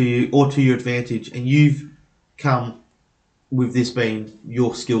ball to you or to your advantage, and you've come with this being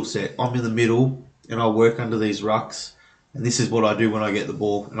your skill set. I'm in the middle, and I work under these rucks, and this is what I do when I get the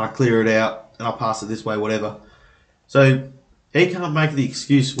ball, and I clear it out, and I pass it this way, whatever. So he can't make the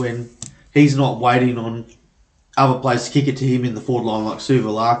excuse when he's not waiting on other players to kick it to him in the forward line like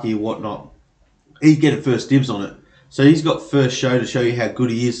Suvalaki or whatnot. He's getting first dibs on it. So he's got first show to show you how good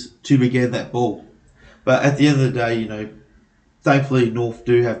he is to begin that ball. But at the end of the day, thankfully North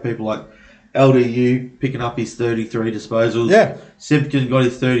do have people like LDU picking up his 33 disposals. Yeah. Simpkin got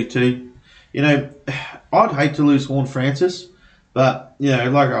his 32. I'd hate to lose Horn Francis, but,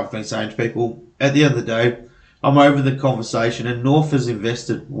 like I've been saying to people, at the end of the day, I'm over the conversation, and North has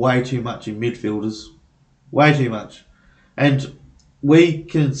invested way too much in midfielders. Way too much. And we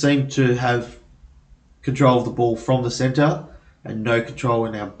can seem to have control of the ball from the centre and no control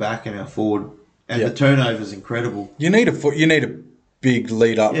in our back and our forward. And the turnover is incredible. You need a big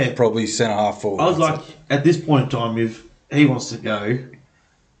lead up, probably centre half forward. I was like, at this point in time, if he wants to go,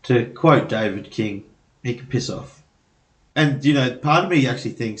 to quote David King, he can piss off. And, part of me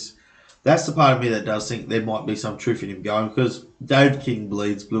actually thinks, that's the part of me that does think there might be some truth in him going, because David King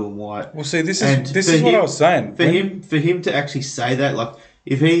bleeds blue and white. Well, see, this is what I was saying. For him to actually say that, like,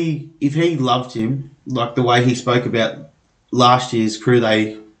 if he loved him, like the way he spoke about last year's crew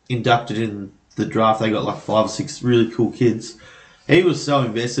they inducted in the draft, they got like 5 or 6 really cool kids. He was so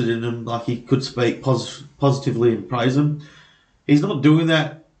invested in them, like he could speak positively and praise them. He's not doing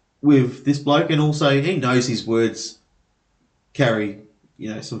that with this bloke, and also he knows his words carry,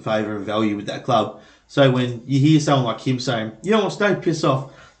 some favour and value with that club. So when you hear someone like him saying, stay pissed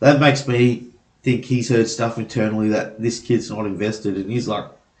off, that makes me think he's heard stuff internally that this kid's not invested, and he's like,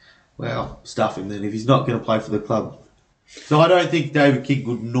 well, stuff him then if he's not going to play for the club. So I don't think David King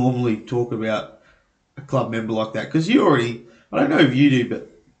would normally talk about a club member like that, because you already, I don't know if you do, but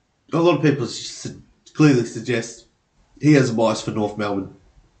a lot of people clearly suggest he has a bias for North Melbourne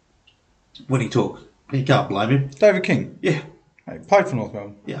when he talks. You can't blame him. David King? Yeah. He played for North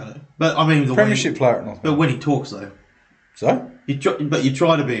Melbourne. Yeah, I know. But I mean, Premiership player at North Melbourne. But when he talks, though, so you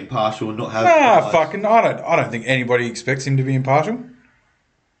try to be impartial and not have. I don't think anybody expects him to be impartial.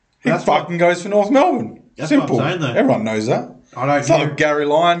 He goes for North Melbourne. That's Simple. what I'm saying, though. Everyone knows that. It's like Gary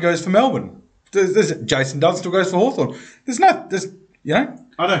Lyon goes for Melbourne. There's Jason Dunstall goes for Hawthorn. I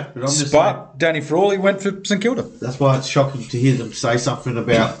know, but I'm just saying. Danny Frawley went for St Kilda. That's why it's shocking to hear them say something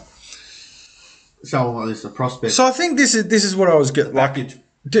about someone like this, a prospect. So I think this is what I was getting.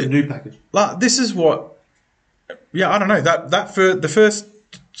 The new package. Like, this is what. Yeah, I don't know. That for the first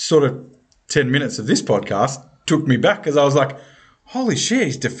sort of 10 minutes of this podcast took me back, because I was like, holy shit,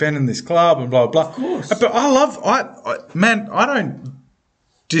 he's defending this club and blah blah. Of course. But I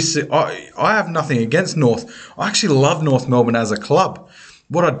have nothing against North. I actually love North Melbourne as a club.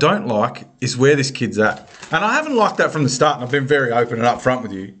 What I don't like is where this kid's at. And I haven't liked that from the start, and I've been very open and upfront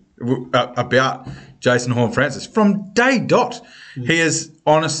with you about Jason Horne-Francis. From day dot, he has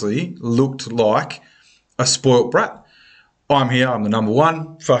honestly looked like a spoilt brat. I'm here, I'm the number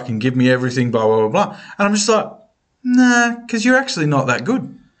one, fucking give me everything, blah, blah, blah, blah. And I'm just like, nah, because you're actually not that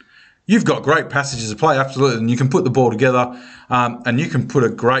good. You've got great passages of play, absolutely, and you can put the ball together, and you can put a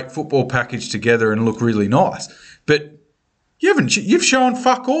great football package together and look really nice. But you've shown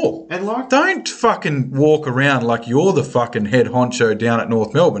fuck all. And don't fucking walk around like you're the fucking head honcho down at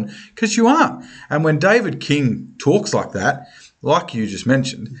North Melbourne, because you aren't. And when David King talks like that, like you just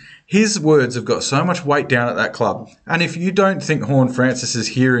mentioned, his words have got so much weight down at that club. And if you don't think Horne-Francis is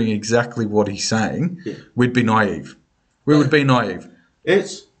hearing exactly what he's saying, we'd be naive. We would be naive.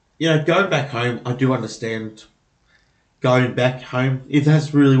 It's, going back home, I do understand going back home. If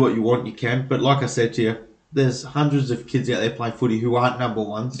that's really what you want, you can. But like I said to you, there's hundreds of kids out there playing footy who aren't number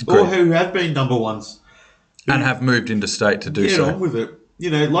ones or who have been number ones and have moved interstate to do get so. on with it.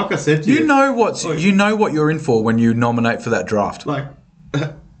 Like I said to you, You know what you're in for when you nominate for that draft. like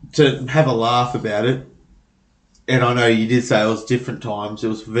to have a laugh about it. And I know you did say it was different times. It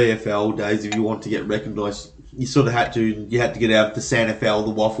was VFL days. If you want to get recognised, you sort of had to. You had to get out the SANFL,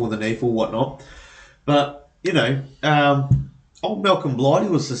 the waffle, the NEAFL, whatnot. But old Malcolm Blighty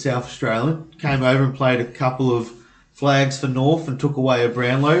was the South Australian. Came over and played a couple of flags for North and took away a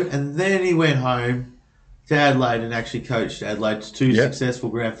Brownlow. And then he went home to Adelaide and actually coached Adelaide to two successful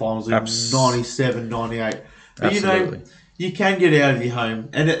grand finals in 97, 98. But Absolutely. You can get out of your home.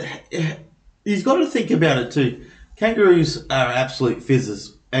 And you've got to think about it too. Kangaroos are absolute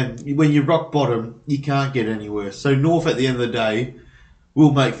fizzers. And when you rock bottom, you can't get any worse. So North, at the end of the day,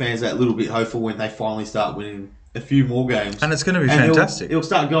 will make fans that little bit hopeful when they finally start winning a few more games. And it's going to be fantastic. It'll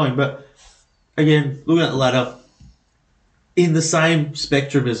start going. But again, looking at the ladder, in the same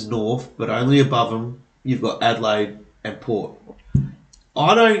spectrum as North, but only above them, you've got Adelaide and Port.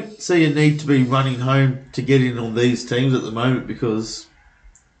 I don't see a need to be running home to get in on these teams at the moment because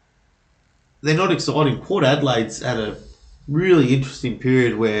they're not exciting. Port Adelaide's had a really interesting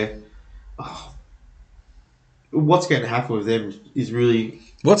period where what's going to happen with them is really...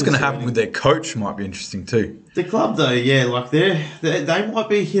 What's going to happen with their coach might be interesting too. The club, though, yeah, like they might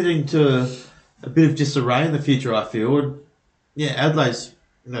be heading to a bit of disarray in the future, I feel. And yeah, Adelaide's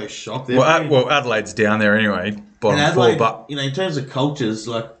no shock. Well, Adelaide's down there anyway, bottom four, but... in terms of cultures,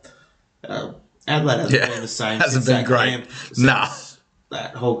 like, Adelaide hasn't been the same. Hasn't been great.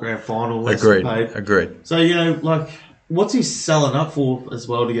 That whole grand final. Agreed. So, what's he selling up for as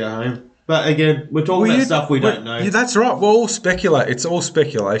well to go home? But again, we're talking about stuff we don't know. Yeah, that's right. We'll all speculate. It's all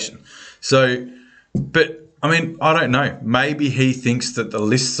speculation. So, but, I mean, I don't know. Maybe he thinks that the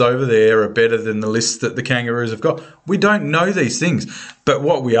lists over there are better than the lists that the Kangaroos have got. We don't know these things. But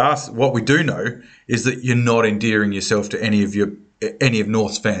what we do know is that you're not endearing yourself to any of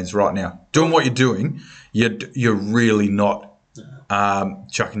North's fans right now. Doing what you're doing, you're really not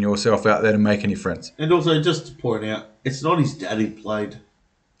chucking yourself out there to make any friends. And also, just to point out, it's not his dad who played.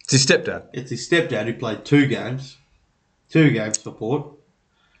 It's his stepdad. It's his stepdad who played 2 games. 2 games for Port.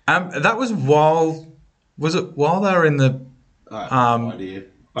 That was while they were in the I have no idea.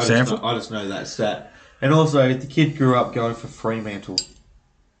 I just know that stat. And also, the kid grew up going for Fremantle.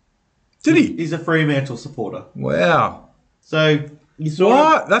 Did he? He's a Fremantle supporter. Wow. So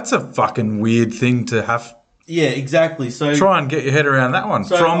what? That's a fucking weird thing to have. Yeah, exactly. So try and get your head around that one.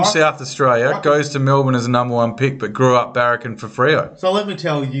 From South Australia, goes to Melbourne as a number 1 pick, but grew up barracking for Freo. So let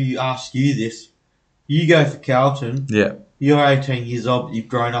me ask you this. You go for Carlton. Yeah. You're 18 years old, you've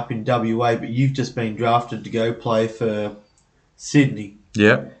grown up in WA, but you've just been drafted to go play for Sydney.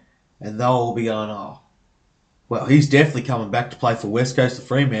 Yeah. And they'll all be going, well, he's definitely coming back to play for West Coast of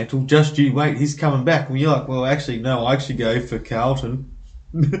Fremantle. Just you wait, he's coming back. And you're like, well, actually, no, I actually go for Carlton.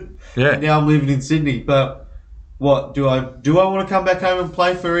 Yeah. And now I'm living in Sydney, but... What do I want to come back home and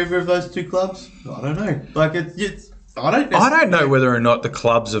play for either of those 2 clubs? I don't know. I don't know whether or not the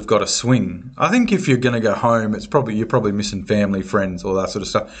clubs have got a swing. I think if you're going to go home, you're probably missing family, friends, all that sort of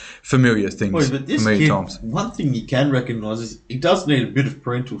stuff, familiar things. But this kid, one thing you can recognise is he does need a bit of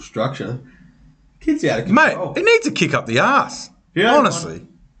parental structure. Kid's out of control. Mate, he needs to kick up the arse. Honestly.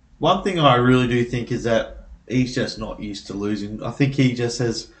 One thing I really do think is that he's just not used to losing. I think he just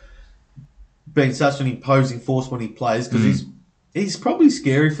has been such an imposing force when he plays because he's probably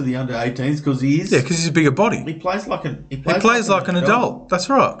scary for the under 18s because he is. Yeah, because he's a bigger body. He plays like an adult. That's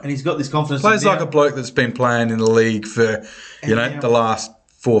right. And he's got this confidence. He plays like a bloke that's been playing in the league for the last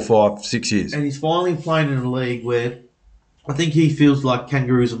 4, 5, 6 years. And he's finally playing in a league where I think he feels like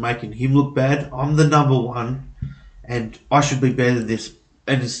Kangaroos are making him look bad. I'm the number 1, and I should be better than this.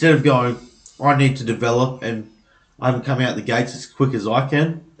 And instead of going, I need to develop and I haven't come out the gates as quick as I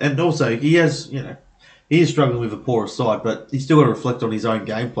can. And also, he is struggling with a poorer side, but he's still got to reflect on his own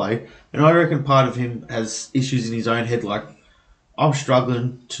gameplay. And I reckon part of him has issues in his own head, like, I'm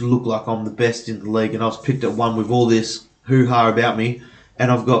struggling to look like I'm the best in the league, and I was picked at 1 with all this hoo-ha about me,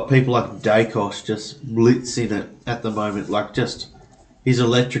 and I've got people like Dacos just blitzing it at the moment. Like, he's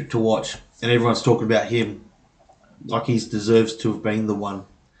electric to watch, and everyone's talking about him like he deserves to have been the one.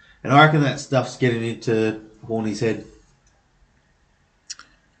 And I reckon that stuff's getting into Horny's head.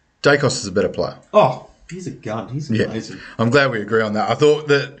 Dacos is a better player. Oh, he's a gun. He's amazing. Yeah. I'm glad we agree on that. I thought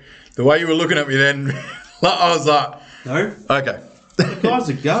that the way you were looking at me then, I was like... No. Okay. The guy's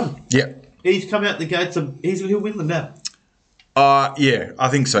a gun. Yeah. He's come out the gates. He'll win the NAB. Yeah, I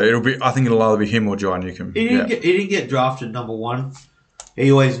think so. I think it'll either be him or Jai Newcomb. He didn't get drafted number one.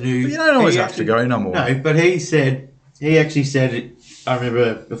 He always knew. But you don't always have to go number one. No, but he actually said it. I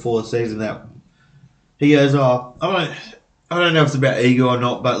remember before the season that he goes, "Oh, I don't know if it's about ego or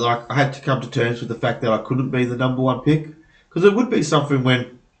not, but like I had to come to terms with the fact that I couldn't be the number one pick because it would be something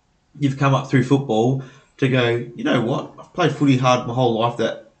when you've come up through football to go, you know what? I've played footy hard my whole life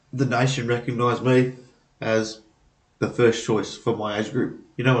that the nation recognised me as the first choice for my age group.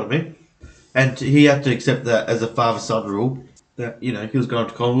 You know what I mean? And he had to accept that as a father-son rule that, you know, he was going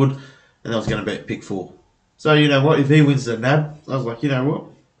to Collingwood and that was going to be at pick 4. So, you know what? If he wins the NAB, I was like, you know what?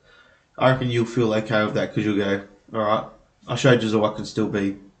 I reckon you'll feel okay with that because you'll go, all right, I showed you I can still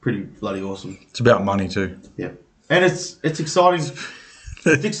be pretty bloody awesome. It's about money too. Yeah. And it's exciting.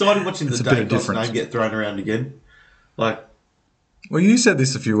 It's exciting watching the Dacos name get thrown around again. Like, well, you said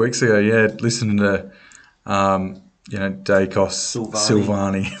this a few weeks ago. Yeah, listening to, Dacos,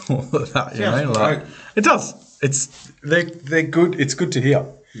 Silvani, all of that. You know, like it does. They're good. It's good to hear.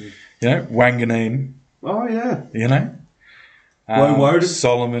 You know, Wanganeen. Oh yeah. You know, Woden.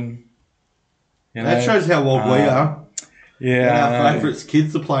 Solomon. You know, that shows how old we are. Yeah, and our favourites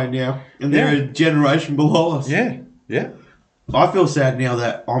kids are playing now, and they're a generation below us. Yeah, yeah. I feel sad now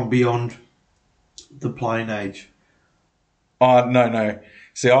that I'm beyond the playing age. Oh, no.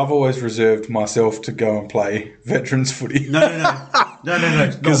 See, I've always reserved myself to go and play veterans footy. No.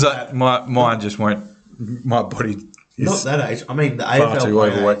 Because my mind just won't. My body is not that age. I mean the far AFL too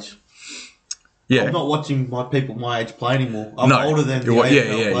overweight. age. Yeah, I'm not watching my people my age play anymore. I'm older than the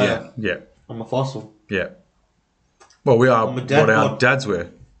AFL player. Yeah. I'm a fossil. Yeah. Well, we are what our dads were.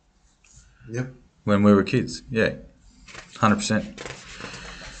 Yep. When we were kids. Yeah.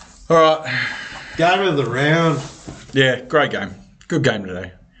 100%. All right. Game of the round. Yeah, great game. Good game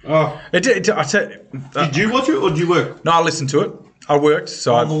today. Oh. Did you watch it or did you work? No, I listened to it. I worked.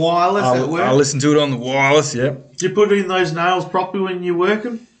 So on the wireless at work? I listened to it on the wireless, yeah. Do you put in those nails properly when you're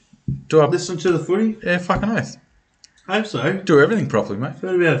working? Do I listen to the footy? Yeah, fucking oath. I hope so. Do everything properly, mate. I've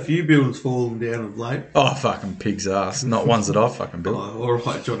heard about a few buildings falling down of late. Oh, fucking pig's ass. Not ones that I fucking built. Oh, all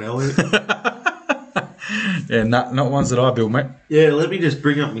right, John Elliott. Yeah, not ones that I built, mate. Yeah, let me just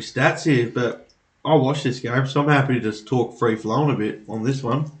bring up my stats here, but I watched this game, so I'm happy to just talk free-flowing a bit on this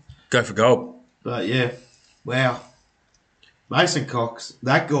one. Go for gold. But, yeah, wow. Mason Cox,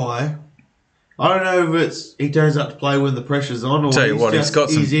 that guy, I don't know if he turns up to play when the pressure's on or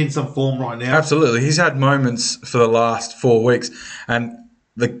he's in some form right now. Absolutely. He's had moments for the last 4 weeks. And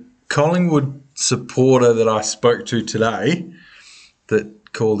the Collingwood supporter that I spoke to today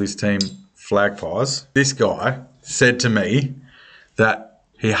that called his team flag pies, this guy said to me that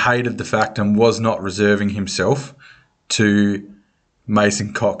he hated the fact and was not reserving himself to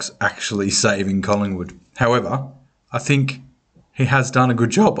Mason Cox actually saving Collingwood. However, I think he has done a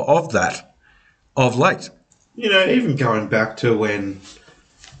good job of that of late. You know, even going back to when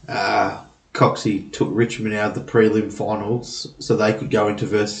Coxie took Richmond out of the prelim finals so they could go into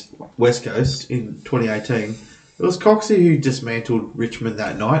versus West Coast in 2018, it was Coxie who dismantled Richmond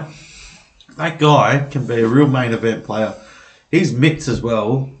that night. That guy can be a real main event player. His mitts as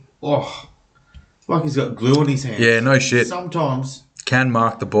well. Oh, it's like he's got glue on his hands. Yeah, no shit. Sometimes. Can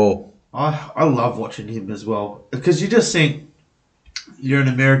mark the ball. I love watching him as well. Because you just think you're an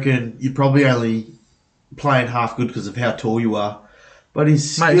American, you're probably only playing half good because of how tall you are. But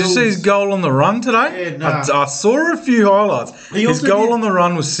his skills... Mate, did you see his goal on the run today? Yeah, nah. I saw a few highlights. His goal on the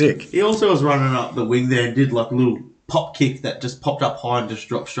run was sick. He also was running up the wing there and did like a little pop kick that just popped up high and just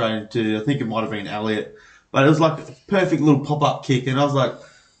dropped straight into, I think it might have been Elliott. But it was like a perfect little pop-up kick. And I was like,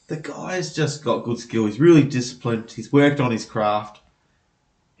 the guy's just got good skill. He's really disciplined. He's worked on his craft.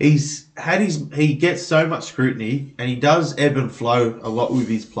 He gets so much scrutiny and he does ebb and flow a lot with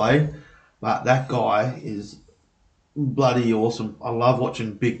his play. But that guy is bloody awesome. I love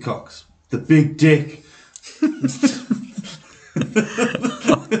watching Big Cox. The big dick.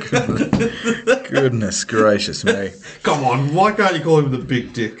 Goodness gracious me. Come on, why can't you call him the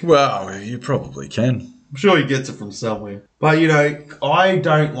big dick? Well, you probably can. I'm sure he gets it from somewhere. But, you know, I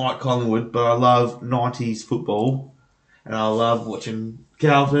don't like Collingwood, but I love 90s football. And I love watching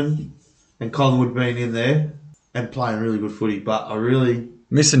Carlton and Collingwood being in there and playing really good footy. But I really...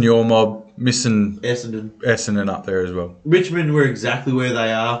 Missing your mob, missing Essendon up there as well. Richmond were exactly where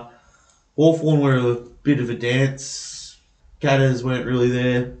they are. Hawthorn were a bit of a dance. Catters weren't really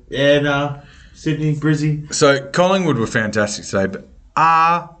there. And Sydney, Brizzy. So Collingwood were fantastic today, but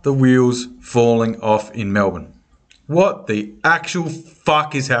are the wheels falling off in Melbourne? What the actual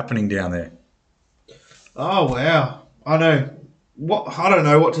fuck is happening down there? Oh, wow. I know. What I don't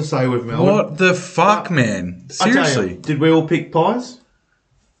know what to say with Melbourne. What the fuck, man? I tell you, Seriously. did we all pick Pies?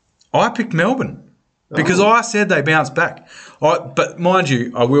 I picked Melbourne because Oh. I said they bounced back. But mind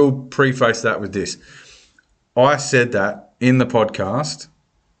you, I will preface that with this. I said that in the podcast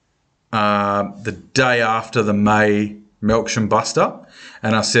the day after the May Melksham bust-up,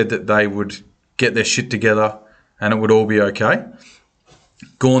 and I said that they would get their shit together and it would all be okay.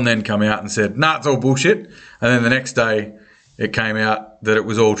 Gawn then come out and said, nah, it's all bullshit. And then the next day it came out that it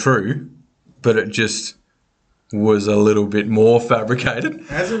was all true, but it just was a little bit more fabricated.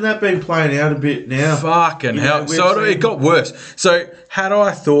 Hasn't that been playing out a bit now? Fucking You hell. know, we've So it seen- got worse. So had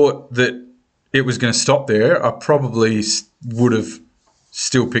I thought that it was going to stop there, I probably would have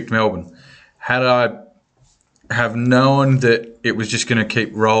still picked Melbourne. Had I have known that it was just going to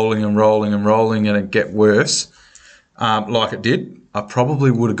keep rolling and rolling and rolling and it get worse, like it did, I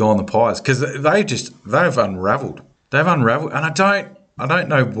probably would have gone the Pies because they've unravelled. They've unravelled, and I don't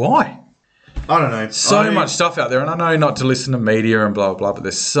know why. I don't know. So much stuff out there, and I know not to listen to media and blah, blah, blah, but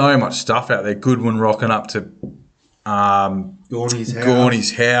there's so much stuff out there. Goodwin rocking up to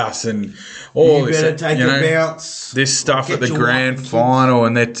Gorney's house. and all You this. better take you know, a bounce. this stuff Get at the your grand wife and final,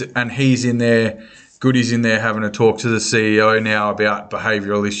 and he's in there. Goody's in there having a talk to the CEO now about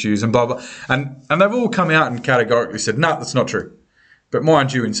behavioural issues and blah, blah. And they've all come out and categorically said, no, that's not true. But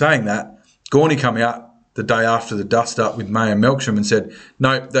mind you, in saying that, Gorney come out the day after the dust-up with May and Melksham and said,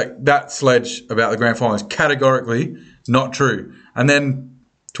 no, that sledge about the grand final is categorically not true. And then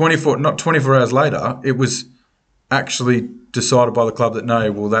 24 hours later, it was actually decided by the club that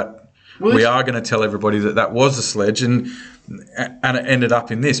no, we are going to tell everybody that was a sledge, and it ended up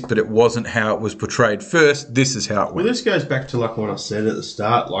in this, but it wasn't how it was portrayed first. This is how it Well, went. this goes back to like what I said at the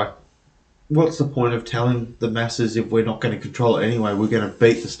start. Like, what's the point of telling the masses if we're not going to control it anyway? We're going to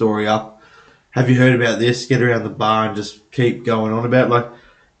beat the story up. Have you heard about this? Get around the bar and just keep going on about it. Like,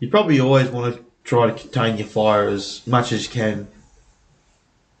 you probably always want to try to contain your fire as much as you can,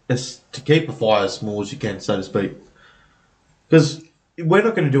 as to keep a fire as small as you can, so to speak. Because we're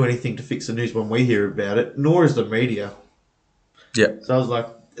not going to do anything to fix the news when we hear about it, nor is the media. Yeah. So I was like,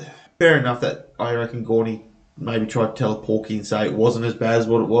 fair enough that I reckon Gorney maybe tried to tell Porky and say it wasn't as bad as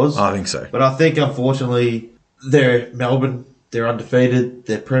what it was. I think so. But I think, unfortunately, they're Melbourne. They're undefeated.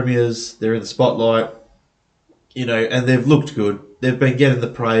 They're premiers. They're in the spotlight. You know, and they've looked good. They've been getting the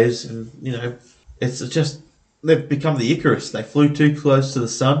praise. And, you know, it's just, they've become the Icarus. They flew too close to the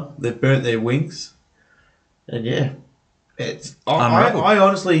sun. They've burnt their wings. And, yeah.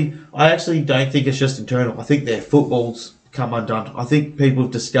 I actually don't think it's just internal. I think their football's come undone. I think people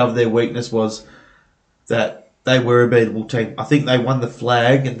have discovered their weakness was that they were a beatable team. I think they won the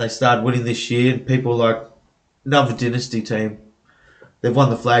flag and they started winning this year, and people are like, another dynasty team. They've won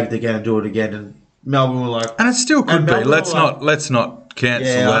the flag, they're going to do it again. And Melbourne were like, And it still could And be. Melbourne Let's not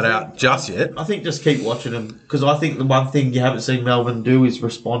cancel Yeah, I that think- out just yet. I think just keep watching them, because I think the one thing you haven't seen Melbourne do is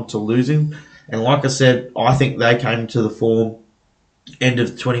respond to losing. And like I said, I think they came to the form end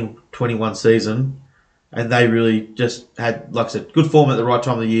of the 2021 season, and they really just had, like I said, good form at the right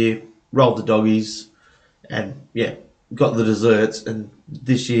time of the year, rolled the doggies, and yeah, got the desserts. And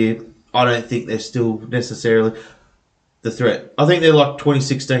this year, I don't think they're still necessarily the threat. I think they're like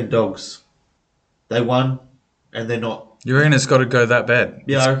 2016 Dogs. They won, and they're not. You reckon it's got to go that bad?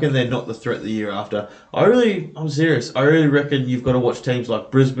 Yeah, I reckon they're not the threat the year after. I'm serious. I really reckon you've got to watch teams like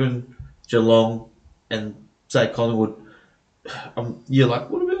Brisbane, Geelong, and say Collingwood. You're like,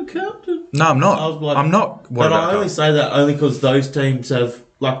 what about Carlton? No, I'm not. I was like- I'm not. What But about I only that? say that only because those teams have,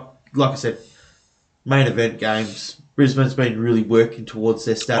 like I said, main event games. Brisbane's been really working towards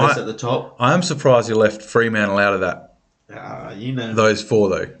their status at the top. I am surprised you left Fremantle out of that. You know, Those four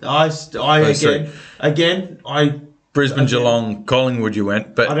though. Those I Brisbane, Okay. Geelong, Collingwood. You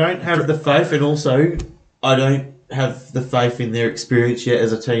went, but I don't have the faith, and also I don't have the faith in their experience yet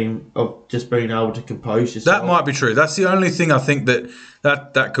as a team of just being able to compose yourself. that might be true. That's the only thing I think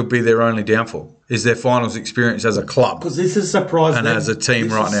that could be their only downfall is their finals experience as a club. Because this has surprised And them. as a team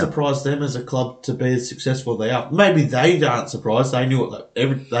This right has now. surprised them as a club to be as successful as they are. Maybe they aren't surprised. They knew what They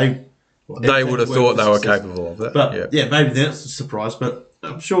would have everything's thought they were success. capable of that. But yeah, maybe that's a surprise. But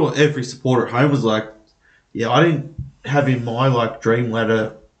I'm sure every supporter at home was like, yeah, I didn't have in my like dream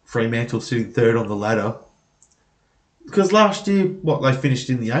ladder Fremantle sitting third on the ladder. Because last year, they finished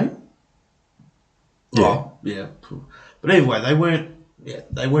in the 8? Yeah. Oh, yeah. But anyway,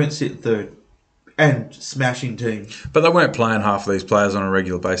 they weren't sitting third and smashing teams. But they weren't playing half of these players on a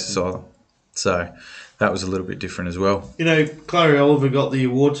regular basis either. So that was a little bit different as well. You know, Clary Oliver got the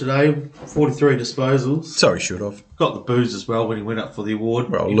award today, 43 disposals. So he should have. Got the booze as well when he went up for the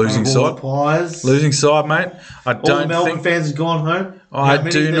award. Well, losing All side. the pies. Losing side, mate. I All the don't Melbourne think. fans have gone home. I How many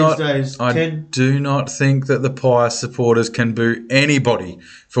do these not. days? I 10? do not think that the Pies supporters can boo anybody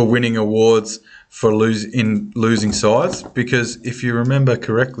for winning awards for losing sides. Because if you remember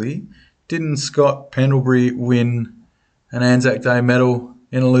correctly, didn't Scott Pendlebury win an Anzac Day medal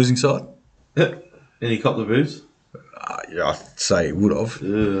in a losing side? And he copped the booze. Yeah, I'd say he would have.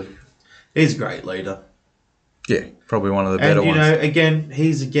 Ugh. He's a great leader. Yeah, probably one of the better And, you ones. know, again,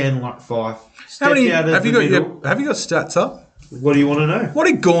 he's again like Fife. How many Stepped out of have you the got? middle. Have you got stats up? What do you want to know? What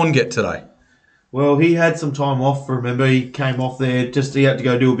did Gawn get today? Well, he had some time off. Remember, he came off there just he had to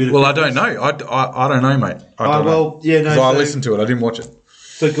go do a bit of. Well, I don't know. I don't know, mate. I don't know. well, yeah, no. 'Cause I listened to it. I didn't watch it.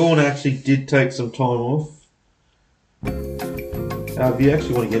 So Gawn actually did take some time off. If you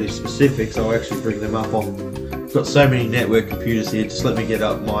actually want to get his specifics, I'll actually bring them up on. I've got so many network computers here. Just let me get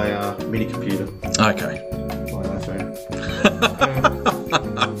up my mini computer, Okay, my iPhone.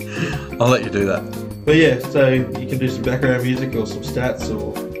 I'll let you do that. But yeah, so you can do some background music or some stats,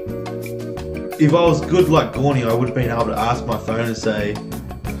 or if I was good like Gawny, I would have been able to ask my phone and say,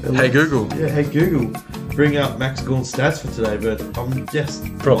 Hey Google, yeah, hey Google, bring up Max Gawn's stats for today. But I'm just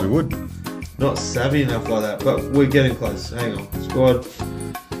probably would. not savvy enough like that. But we're getting close. Hang on, squad,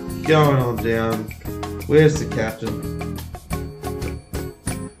 going on down. Where's the captain?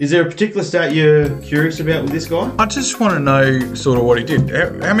 Is there a particular stat you're curious about with this guy? I just want to know sort of what he did.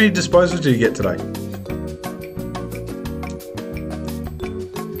 How many disposals did he get today?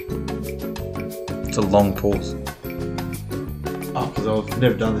 It's a long pause. Oh, because I've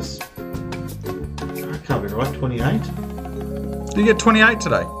never done this. That can't be right. 28. Did he get 28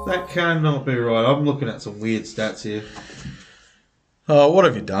 today? That cannot be right. I'm looking at some weird stats here. Oh, what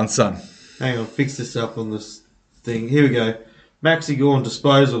have you done, son? Hang on, fix this up on this thing. Here we go. Maxi Gawn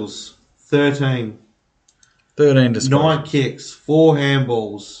disposals, 13. 13 disposals. 9 kicks, 4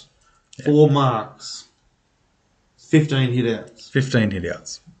 handballs, 4 marks, 15 hit-outs. 15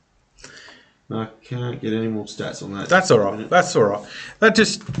 hit-outs. I can't get any more stats on that. That's all right. That's all right. That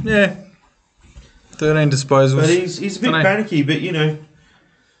just, yeah. 13 disposals. But he's a bit Dunno. panicky, but you know,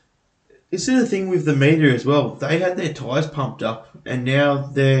 it's the thing with the media as well. They had their tyres pumped up, and now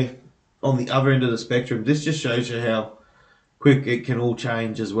they're on the other end of the spectrum. This just shows you how quick it can all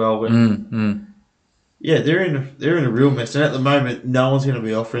change as well. And yeah, they're in a real mess, and at the moment, no one's going to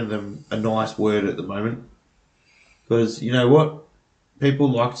be offering them a nice word at the moment, because you know what, people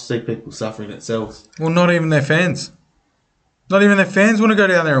like to see people suffering themselves. Well, not even their fans. Not even their fans want to go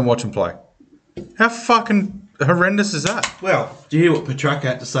down there and watch them play. How fucking horrendous is that? Well, do you hear what Petrarca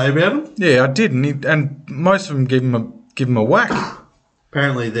had to say about them? Yeah, I did, and most of them give him a whack.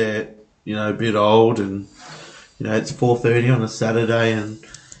 Apparently, they're a bit old, and it's 4:30 on a Saturday, and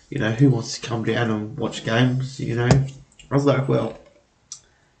who wants to come down and watch games? I was like, well,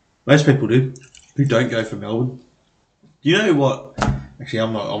 most people do who don't go for Melbourne. You know what? Actually,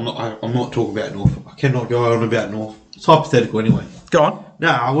 I'm not talking about North. I cannot go on about North. It's hypothetical anyway. Go on. No,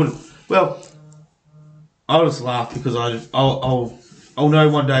 I wouldn't. Well, I'll just laugh because I'll know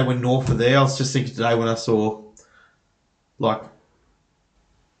one day when North are there. I was just thinking today when I saw like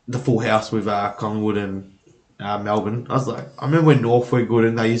the full house with Collingwood and Melbourne. I was like, I remember when North were good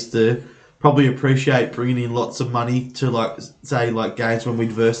and they used to probably appreciate bringing in lots of money to say games when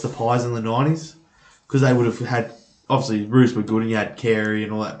we'd verse the Pies in the 90s, because they would have had, obviously Roos were good and you had Carey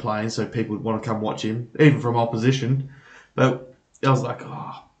and all that playing, so people would want to come watch him even from opposition. But I was like,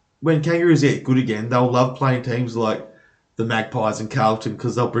 when Kangaroos get good again, they'll love playing teams like the Magpies and Carlton,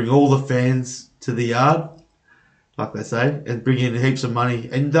 because they'll bring all the fans to the yard, like they say, and bring in heaps of money,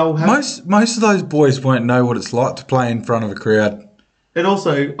 and they'll have Most of those boys won't know what it's like to play in front of a crowd. And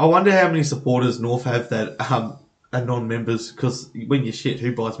also, I wonder how many supporters North have that are non-members, because when you're shit,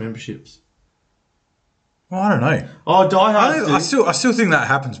 who buys memberships? Well, I don't know. Oh, diehards do. I still think that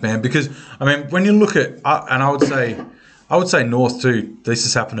happens, man. Because I mean, when you look at, and I would say North too. This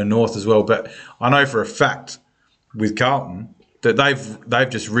has happened to North as well. But I know for a fact with Carlton that they've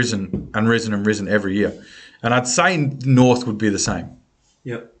just risen every year, and I'd say North would be the same.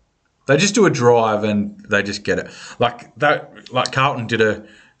 Yep. They just do a drive and they just get it. Like Carlton did a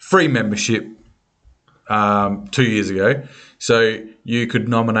free membership 2 years ago, so you could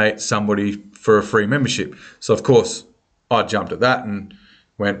nominate somebody for a free membership. So of course I jumped at that and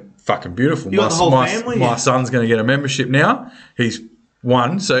went, fucking beautiful. You got the whole family. My son's going to get a membership now. He's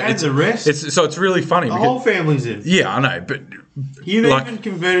won, so And the rest. It's really funny. The whole family's in. Yeah, I know, but You've even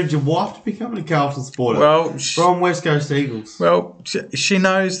converted your wife to becoming a Carlton supporter. Well, from West Coast Eagles. Well, she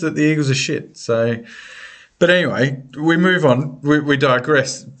knows that the Eagles are shit, so But anyway, we move on. We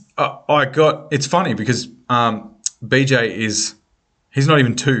digress. It's funny because BJ he's not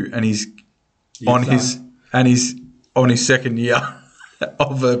even 2, and he's on his second year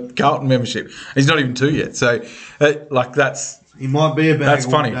of a Carlton membership. He's not even 2 yet. So, He might be a bag that's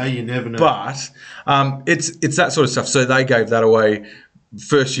one funny. day, you never know. But it's that sort of stuff. So they gave that away.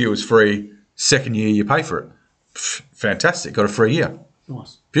 First year was free. Second year you pay for it. Fantastic. Got a free year.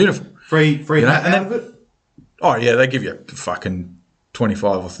 Nice. Beautiful. Free You know, hat and out of it? Oh yeah, they give you fucking $25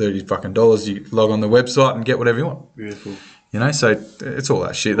 or $30 fucking dollars. You log on the website and get whatever you want. Beautiful. You know, so it's all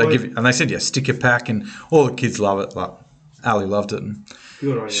that shit. They give you, and they send you a sticker pack, and all the kids love it. Like Ali loved it, and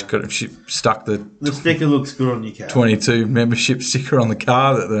Good on you. she stuck the The sticker looks good on your car. 22 membership sticker on the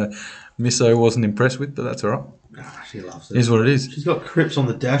car that the misso wasn't impressed with, but that's all right. She loves It it. is what it is. She's got Cripps on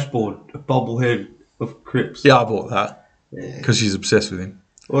the dashboard, a bobblehead of Cripps. Yeah, I bought that Yeah. because she's obsessed with him.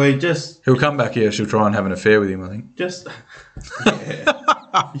 Or he just, He'll come back here. She'll try and have an affair with him, I think.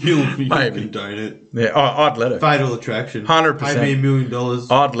 yeah. You'll Maybe. condone it. Yeah, I'd let her. Fatal attraction. 100%. Pay me $1 million.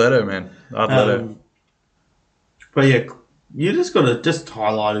 I'd let her, man. I'd let her. But yeah, you just got to just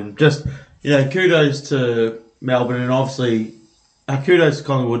highlight him. Just, kudos to Melbourne, and obviously kudos to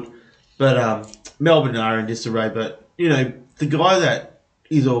Collingwood. But Melbourne are in disarray. But, the guy that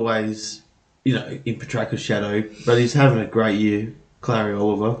is always, in Petrarca's shadow, but he's having a great year, Clary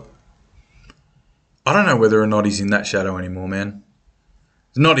Oliver. I don't know whether or not he's in that shadow anymore, man.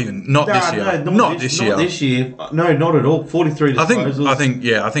 Not this year. Not this year. No, not at all. 43 disposals. I think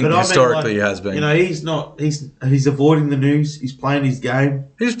But historically he has been. He's not. He's avoiding the news. He's playing his game.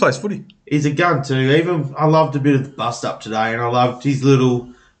 He just plays footy. He's a gun too. Even I loved a bit of the bust up today, and I loved his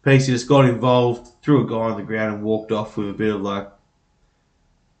little piece. He just got involved, threw a guy on the ground, and walked off with a bit of like,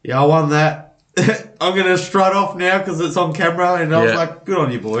 "Yeah, I won that. I'm going to strut off now because it's on camera." And I was like, "Good on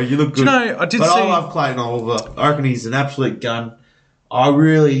you, boy. You look good." I love Clayton Oliver. I reckon he's an absolute gun. I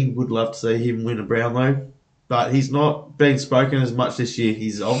really would love to see him win a Brownlow, but he's not been spoken as much this year.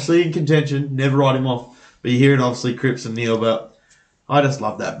 He's obviously in contention. Never write him off. But you're hearing obviously Cripps and Neil, but I just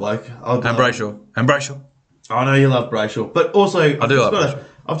love that bloke. And Brayshaw. I know you love Brayshaw, but also I do love Brayshaw.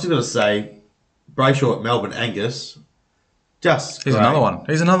 I've just got to say, Brayshaw at Melbourne, Angus, he's another one.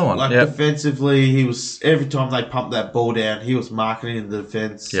 He's another one. Like defensively, he was every time they pumped that ball down, he was marking in the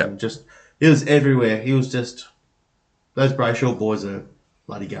defence. Yeah. And just he was everywhere. He was just those Brayshaw boys are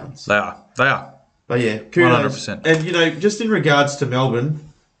bloody guns. They are. But yeah, kudos. 100%. And just in regards to Melbourne,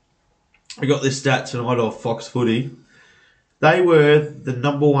 I got this stat tonight off Fox Footy. They were the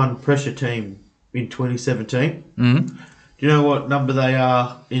number 1 pressure team in 2017. Mm-hmm. Do you know what number they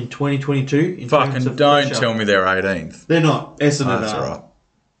are in 2022? In Fucking terms of don't pressure? tell me they're 18th. They're not. Essendon That's are. all right.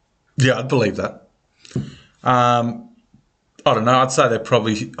 Yeah, I'd believe that. I don't know. I'd say they're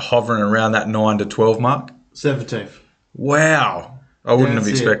probably hovering around that 9 to 12 mark. 17th. Wow. I wouldn't have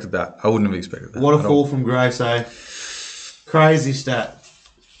That's it. expected that. What a fall from grace, eh? Crazy stat.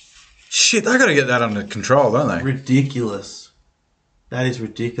 Shit, they got to get that under control, don't they? Ridiculous. That is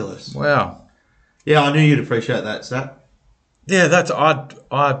ridiculous. Wow. Yeah, I knew you'd appreciate that stat. Yeah,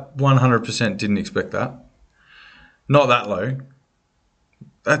 I 100% didn't expect that. Not that low.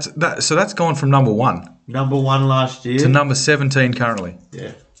 So that's gone from number 1 Number 1 last year. to number 17 currently.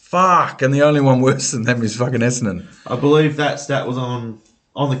 Yeah. Fuck, and the only one worse than them is fucking Essendon. I believe that stat was on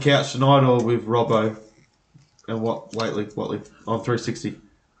the couch tonight or with Robbo and Watley on 360.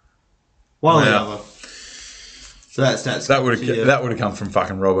 One or the Wow. other. So that stat's That would have come from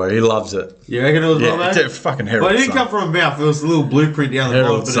fucking Robbo. He loves it. You reckon it was Yeah, Robbo? it's fucking Herald. Well, it didn't son. come from a mouth. It was a little blueprint down the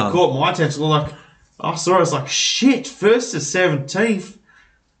Herald bottom, but son. it caught my attention. Like I saw it, I was like, shit, 1st to 17th.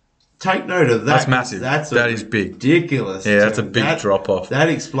 Take note of that. That's massive. That is big. Ridiculous. Yeah, that's a big drop off. That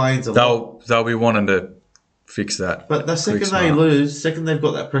explains a lot. They'll be wanting to fix that. But the second quick they smart. lose, second they've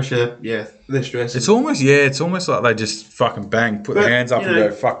got that pressure, yeah, they're stressing. It's almost like they just fucking bang, put But, their hands up and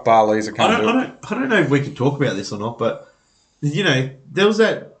go, fuck Barleys, I can't do it. I don't know if we can talk about this or not, but there was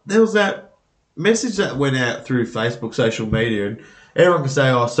that message that went out through Facebook, social media, and everyone can say,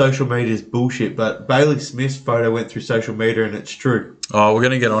 "Oh, social media is bullshit," but Bailey Smith's photo went through social media, and it's true. Oh, we're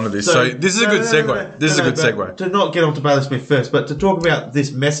going to get onto this. So this is a good segue. This is a good segue. To not get onto Bailey Smith first, but to talk about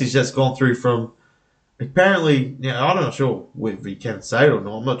this message that's gone through from apparently, I'm not sure if we can say it or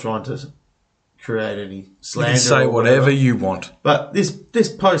not. I'm not trying to create any You slander. can say or whatever you want. But this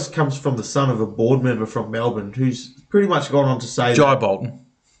post comes from the son of a board member from Melbourne who's pretty much gone on to say Jai Bolton.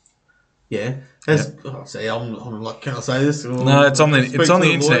 yeah. I'm like, can I say this? Or No, it's on the speak to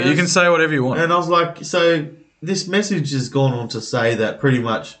internet. lawyers? You can say whatever you want. And I was like, so this message has gone on to say that pretty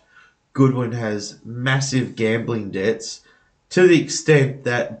much Goodwin has massive gambling debts to the extent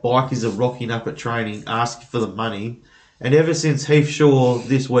that bikies are rocking up at training asking for the money. And ever since Heath Shaw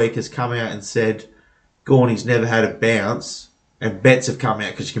this week has come out and said Gorney's never had a bounce, and bets have come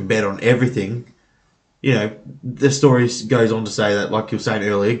out because you can bet on everything, you know, the story goes on to say that, like you were saying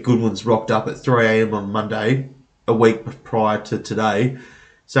earlier, Goodwin's rocked up at 3 a.m. on Monday, a week prior to today,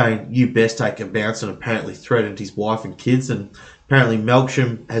 saying you best take a bounce, and apparently threatened his wife and kids. And apparently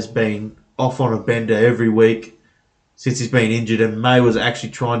Melksham has been off on a bender every week since he's been injured, and May was actually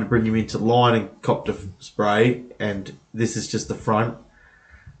trying to bring him into line and copped a spray, and this is just the front.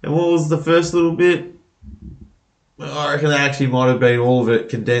 And what was the first little bit? I reckon that actually might have been all of it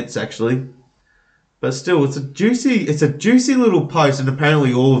condensed, actually. But still, it's a juicy little post, and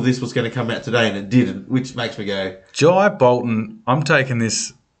apparently all of this was going to come out today, and it didn't, which makes me go, Jai Bolton, I'm taking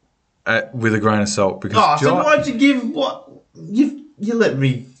this with a grain of salt because so why'd you give what you let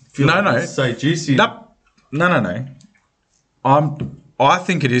me feel so juicy? No. I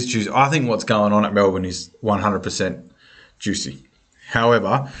think it is juicy. I think what's going on at Melbourne is 100% juicy.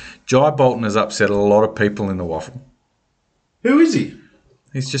 However, Jai Bolton has upset a lot of people in the waffle. Who is he?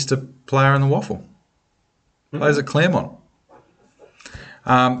 He's just a player in the waffle. Plays at Claremont.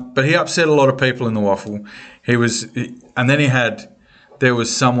 But he upset a lot of people in the waffle. There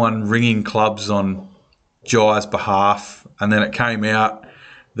was someone ringing clubs on Jai's behalf, and then it came out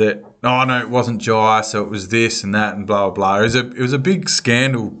that, oh no, it wasn't Jai, so it was this and that and blah, blah, blah. It was a big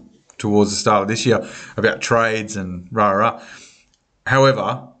scandal towards the start of this year about trades and rah.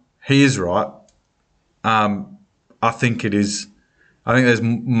 However, he is right. I think there's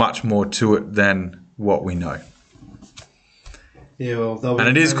much more to it than what we know. Yeah, well, and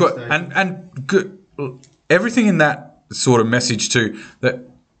it is quite, and good. Everything in that sort of message too, that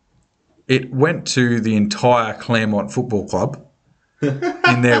it went to the entire Claremont Football Club in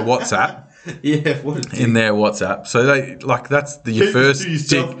their WhatsApp. Yeah, in their WhatsApp. So that's your first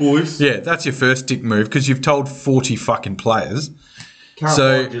dick, boys. Yeah, that's your first dick move because you've told 40 fucking players. Can't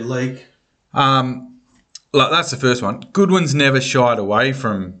find your league. That's the first one. Goodwin's never shied away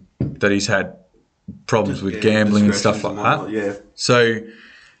from that he's had problems with gambling and stuff like that. Yeah. So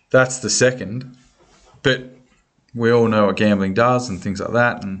that's the second. But we all know what gambling does and things like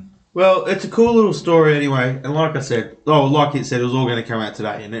that. And well, it's a cool little story anyway. And like it said, it was all going to come out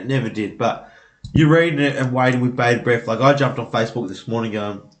today, and it never did. But you're reading it and waiting with bated breath. Like I jumped on Facebook this morning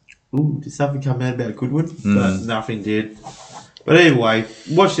going, ooh, did something come out about Goodwin? But nothing did. But anyway,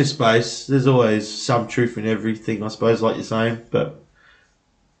 watch this space. There's always some truth in everything, I suppose, like you're saying. But,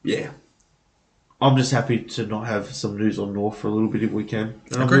 yeah. I'm just happy to not have some news on North for a little bit if we can.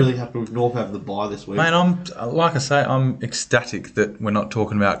 And I'm really happy with North having the bye this week. Mate, I'm ecstatic that we're not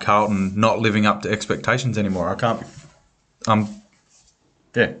talking about Carlton not living up to expectations anymore. I can't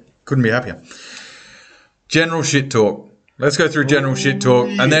be... couldn't be happier. General shit talk. Let's go through general shit talk,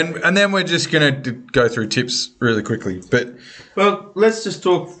 and then we're just going to go through tips really quickly. Well, let's just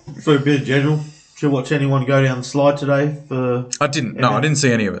talk for a bit of general. Did you watch anyone go down the slide today for? I didn't. No, I didn't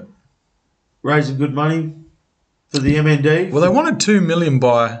see any of it. Raising good money for the MND. Well, they wanted $2 million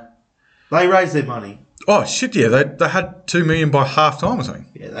by. They raised their money. Oh shit! Yeah, they had $2 million by half time or something.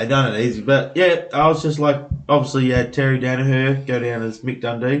 Yeah, they done it easy, but yeah, I was just like, obviously you had Terry Danaher go down as Mick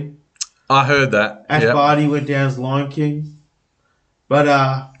Dundee. I heard that. Ash Barty went down as Lion King. But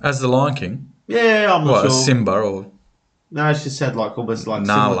as the Lion King? Yeah, I'm not sure. What, Simba or? No, it's just had almost Nala.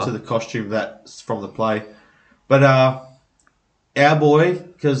 Similar to the costume that's from the play. But our boy,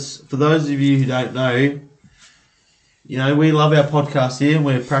 because for those of you who don't know, we love our podcast here and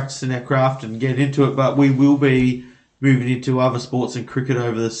we're practicing our craft and getting into it, but we will be moving into other sports and cricket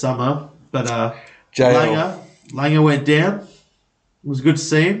over the summer. But Langer went down. It was good to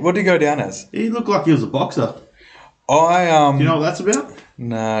see him. What did he go down as? He looked like he was a boxer. Do you know what that's about?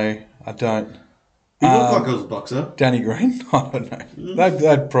 No, I don't. He looked like he was a boxer. Danny Green? I don't know.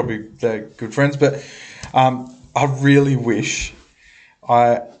 They're good friends, but I really wish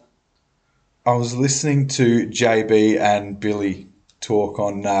I was listening to JB and Billy talk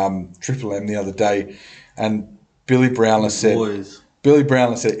on Triple M the other day, and Billy Brownless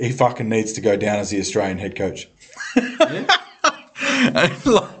said he fucking needs to go down as the Australian head coach. Yeah.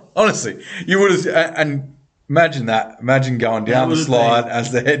 Honestly, you would have, and imagine that. Imagine going down the slide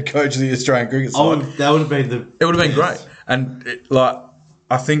as the head coach of the Australian cricket side. That would have been It would have been great, and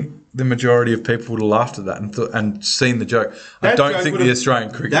I think the majority of people would have laughed at that and seen the joke. I don't think the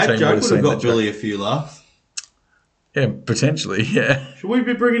Australian cricket team would have seen that joke. That joke would have got Billy a few laughs. Yeah, potentially. Yeah. Should we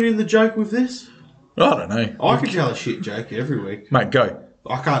be bringing in the joke with this? I don't know. I can tell a shit joke every week. Mate, go.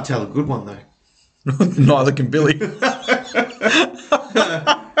 I can't tell a good one though. Neither can Billy.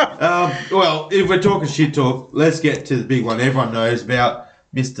 Well, if we're talking shit talk, let's get to the big one everyone knows about,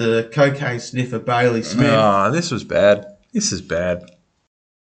 Mr. Cocaine Sniffer Bailey Smith. This was bad. This is bad.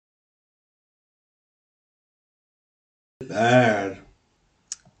 Bad.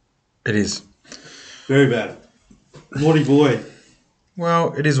 It is. Very bad. Naughty boy.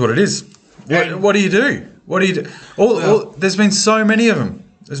 Well, it is what it is. And- What do you do? What do you do? There's been so many of them.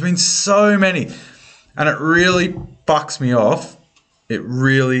 There's been so many. And it really fucks me off. It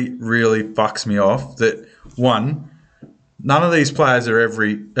really, really fucks me off that, one, none of these players are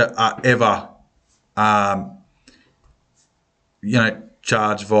ever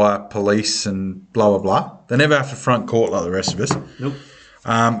charged via police and blah, blah, blah. They never have to front court like the rest of us. Nope.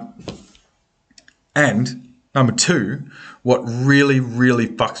 And number two, what really, really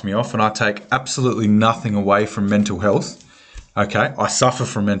fucks me off, and I take absolutely nothing away from mental health. Okay, I suffer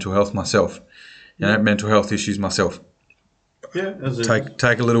from mental health myself. Mental health issues myself. Yeah,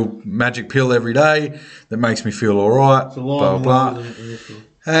 Take a little magic pill every day that makes me feel all right. Blah blah.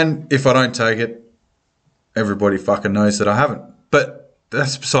 And if I don't take it, everybody fucking knows that I haven't. But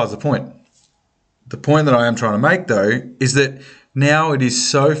that's besides the point. The point that I am trying to make, though, is that now it is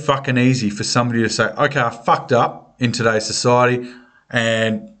so fucking easy for somebody to say, okay, I fucked up in today's society,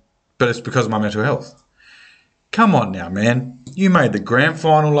 but it's because of my mental health. Come on now, man. You made the grand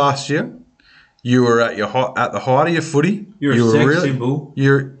final last year. You were at the height of your footy. You're a sex symbol.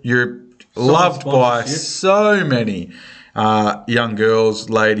 You're loved by so many young girls,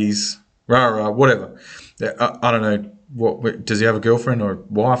 ladies, whatever. I don't know. What does he have a girlfriend or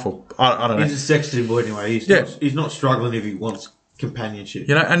wife or I don't know. He's a sex symbol anyway. He's not struggling if he wants companionship.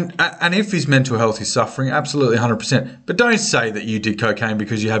 And if his mental health is suffering, absolutely 100%. But don't say that you did cocaine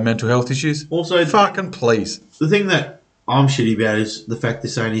because you have mental health issues. Also, fucking please. The thing that I'm shitty about is the fact they're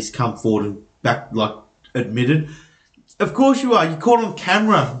saying he's come forward and back, admitted. Of course you are. You're caught on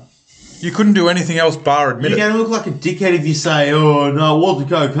camera. You couldn't do anything else bar admit it. You're going to look like a dickhead if you say, oh, no, it wasn't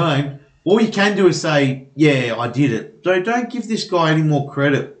cocaine. All you can do is say, yeah, I did it. So don't give this guy any more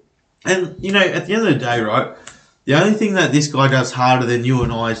credit. And, at the end of the day, right, the only thing that this guy does harder than you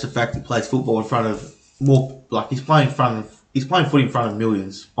and I is the fact he plays football in front of more, he's playing footy in front of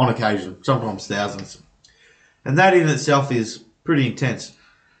millions on occasion, sometimes thousands. And that in itself is pretty intense.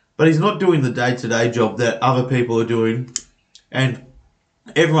 But he's not doing the day-to-day job that other people are doing. And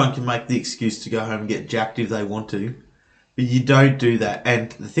everyone can make the excuse to go home and get jacked if they want to. But you don't do that.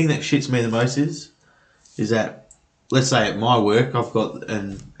 And the thing that shits me the most is that, let's say at my work, I've got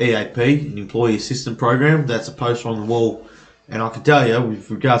an EAP, an Employee Assistance Program, that's a poster on the wall. And I can tell you, with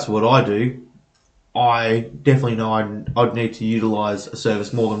regards to what I do, I definitely know I'd need to utilise a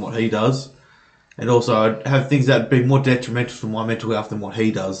service more than what he does. And also, I'd have things that would be more detrimental to my mental health than what he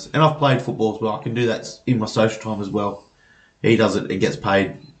does. And I've played football as well. I can do that in my social time as well. He does it and gets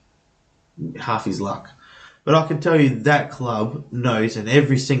paid half his luck. But I can tell you that club knows, and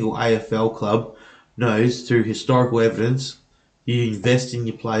every single AFL club knows through historical evidence, you invest in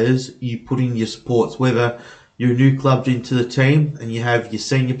your players, you put in your supports, whether you're a new club into the team and you have your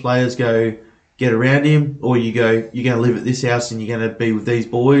senior players go get around him, or you go, you're going to live at this house and you're going to be with these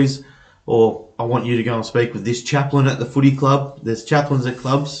boys, or I want you to go and speak with this chaplain at the footy club. There's chaplains at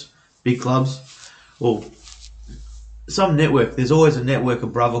clubs, big clubs, or some network. There's always a network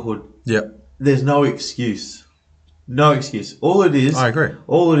of brotherhood. Yep. There's no excuse. No excuse. All it is... I agree.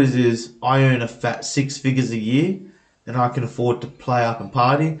 All it is I earn a fat 6 figures a year and I can afford to play up and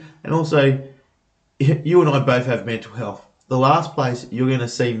party. And also, you and I both have mental health. The last place you're going to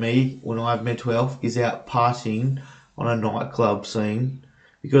see me when I have mental health is out partying on a nightclub scene.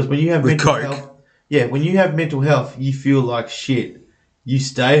 Because when you have with mental coke. health... Yeah, when you have mental health, you feel like shit. You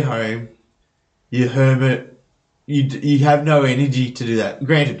stay home. You hermit. You have no energy to do that.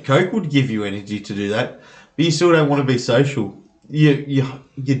 Granted, coke would give you energy to do that, but you still don't want to be social.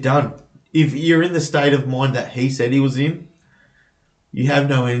 You're done. If you're in the state of mind that he said he was in, you have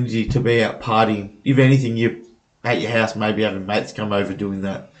no energy to be out partying. If anything, you're at your house, maybe having mates come over doing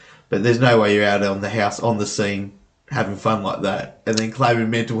that. But there's no way you're out on the house, on the scene, having fun like that, and then claiming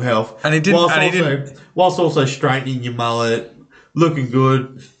mental health. And he didn't. Whilst also straightening your mullet, looking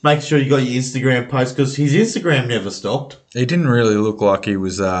good, making sure you got your Instagram post, because his Instagram never stopped. He didn't really look like he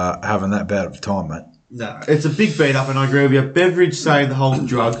was having that bad of a time, mate. No, it's a big beat up, and I agree with you. Beveridge saying the whole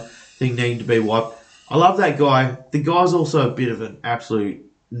drug thing needing to be wiped. I love that guy. The guy's also a bit of an absolute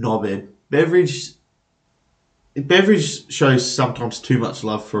knobhead. Beveridge shows sometimes too much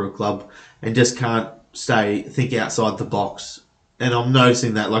love for a club and just can't think outside the box. And I'm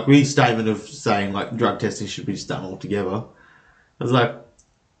noticing that, his statement of saying drug testing should be just done altogether. I was like,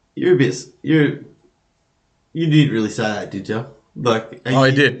 you didn't really say that, did you? Like, Oh,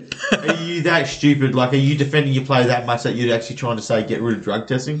 he did. Are you that stupid? Like, are you defending your player that much that you're actually trying to say get rid of drug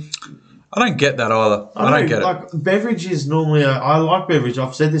testing? I don't get that either. I don't get it. Like, Beveridge is normally I like Beveridge.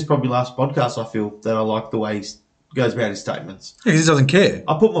 I've said this probably last podcast. I feel that I like the way he goes about his statements. Yeah, he just doesn't care.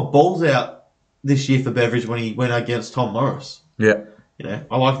 I put my balls out this year for Beveridge when he went against Tom Morris. Yeah. You know,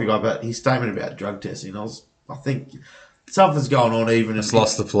 I like the guy, but his statement about drug testing, I think something's going on. Even it's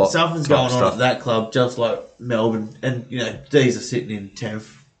lost the plot. Something's going on at that club, just like Melbourne, and you know, D's are sitting in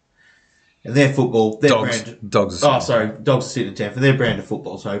 10th, and their football, their brand. Dogs. Dogs are sitting in 10th, and their brand of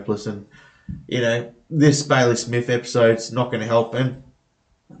football's hopeless. And you know, this Bailey Smith episode's not going to help. And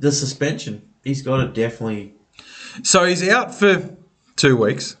the suspension, he's got to definitely. So he's out for 2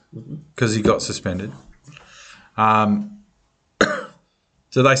 weeks because he got suspended.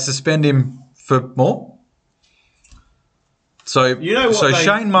 Do they suspend him for more? So You know what so they-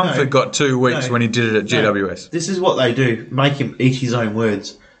 Shane Mumford no. got 2 weeks No. when he did it at GWS. This is what they do. Make him eat his own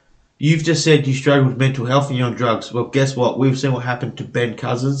words. You've just said you struggle with mental health and you're on drugs. Well, guess what? We've seen what happened to Ben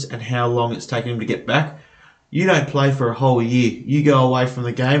Cousins and how long it's taken him to get back. You don't play for a whole year. You go away from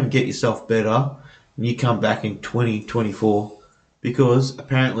the game and get yourself better, and you come back in 2024 because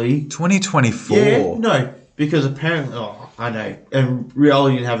apparently 2024. Yeah, no, because apparently, I know, and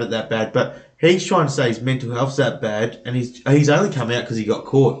reality didn't have it that bad, but he's trying to say his mental health's that bad, and he's only come out because he got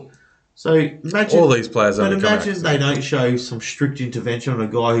caught. So imagine All these players but only come imagine out. they don't show some strict intervention on a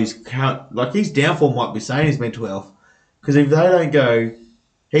guy who's like his downfall might be saying his mental health, because if they don't go,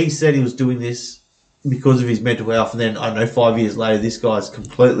 he said he was doing this because of his mental health, and then I don't know 5 years later this guy's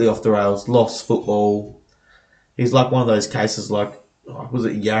completely off the rails, lost football. He's like one of those cases like was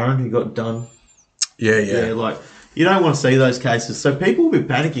it Yaron who got done? Yeah. Like, you don't want to see those cases. So people will be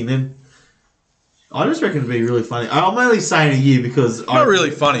panicking. And I just reckon it'd be really funny. I'm only saying a year because... Not really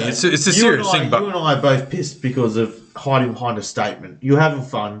funny. It's a serious thing, but... You and I are both pissed because of hiding behind a statement. You're having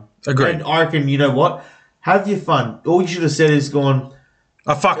fun. Agreed. And I reckon, you know what? Have your fun. All you should have said is gone,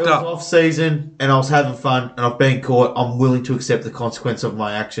 I fucked it was up. off season and I was having fun and I've been caught. I'm willing to accept the consequence of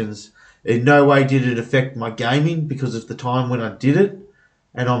my actions. In no way did it affect my gaming because of the time when I did it.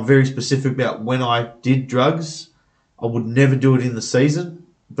 And I'm very specific about when I did drugs. I would never do it in the season,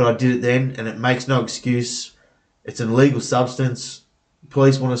 but I did it then, and it makes no excuse. It's an illegal substance.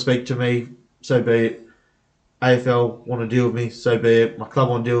 Police want to speak to me, so be it. AFL want to deal with me, so be it. My club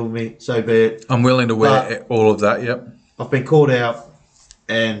want to deal with me, so be it. I'm willing to wear all of that, yep. I've been called out,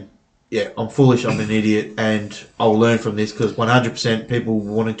 and yeah, I'm foolish, I'm an idiot, and I'll learn from this because 100% people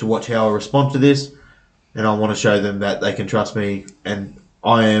wanting to watch how I respond to this, and I want to show them that they can trust me, and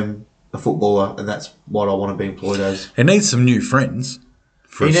I am a footballer, and that's what I want to be employed as. He needs some new friends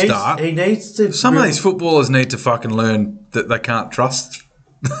for a start. He needs to. Some of these footballers need to fucking learn that they can't trust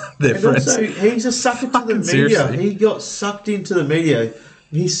their And friends. also, he's a sucker to the Fucking media. seriously. He got sucked into the media.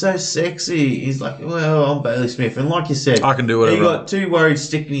 He's so sexy. He's like, well, I'm Bailey Smith. And like you said, I can do whatever He got too worried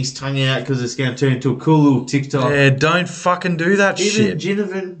sticking his tongue out because it's going to turn into a cool little TikTok. Yeah, don't fucking do that Even shit.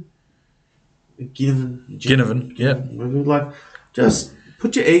 Ginnivan, yeah. Like, just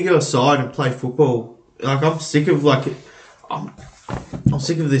put your ego aside and play football. Like, I'm sick of I'm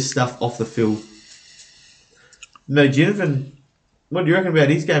sick of this stuff off the field. No, Ginnivan, what do you reckon about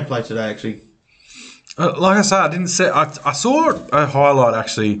his gameplay today? Actually, Like I said, I didn't say. I saw a highlight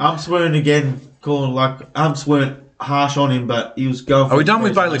actually. umps weren't again calling umps weren't harsh on him, but he was going. Are we done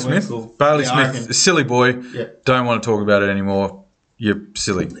with Bailey They weren't Smith? cool. Bailey Yeah, I Smith, reckon. silly boy. Yeah. Don't want to talk about it anymore. You're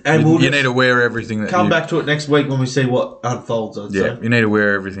silly. And you we'll you just need to wear everything that Come you, back to it next week when we see what unfolds. I'd Yeah, say. you need to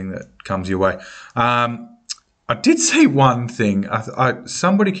wear everything that comes your way. I did see one thing.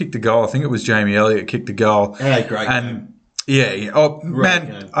 Somebody kicked a goal. I think it was Jamie Elliott kicked a goal. Yeah, great game. And yeah. Oh man,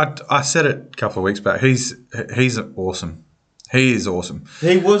 game. I said it a couple of weeks back. He's awesome. He is awesome.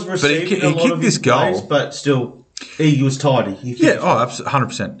 He was he receiving a lot kicked of this his plays, goal. but still, he was tidy. He Yeah. finished. Oh, absolutely,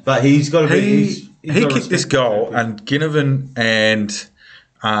 100%. But he's got to be. He kicked this goal, and Ginnivan and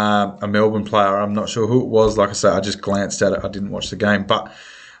a Melbourne player, I'm not sure who it was. Like I said, I just glanced at it. I didn't watch the game, but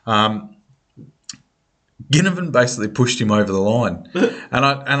Ginnivan basically pushed him over the line, and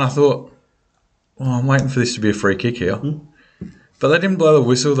I thought, oh, I'm waiting for this to be a free kick here. But they didn't blow the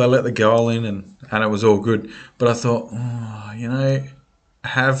whistle. They let the goal in, and it was all good. But I thought,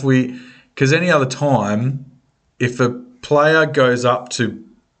 have we? Because any other time, if a player goes up to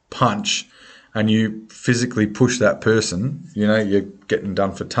punch and you physically push that person, you're getting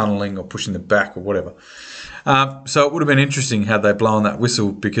done for tunnelling or pushing the back or whatever. So it would have been interesting had they blown that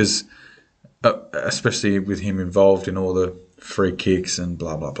whistle because, especially with him involved in all the free kicks and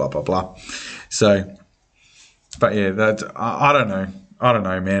blah, blah, blah, blah, blah. So, but yeah, I don't know. I don't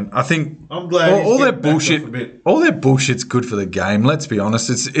know, man. I think I'm glad all he's their getting backed bullshit, off a bit. all their bullshit's good for the game. Let's be honest.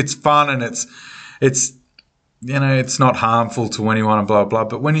 It's fun and it's it's not harmful to anyone and blah blah.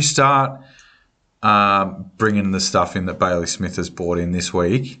 But when you start bringing the stuff in that Bailey Smith has brought in this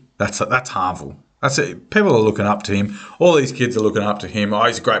week, that's harmful. That's it. People are looking up to him. All these kids are looking up to him. Oh,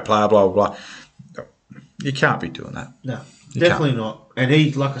 he's a great player. Blah blah blah. You can't be doing that. No, You definitely not. And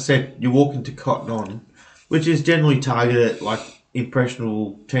he, like I said, you walk into Cotton On, which is generally targeted at like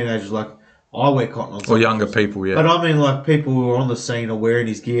impressionable teenagers. Like I wear Cotton On, Or younger people, yeah. but I mean like people who are on the scene are wearing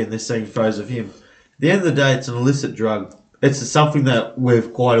his gear and they're seeing photos of him. At the end of the day, it's an illicit drug. It's something that we're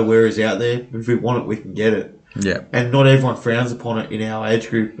quite aware is out there. If we want it, we can get it. Yeah. And not everyone frowns upon it in our age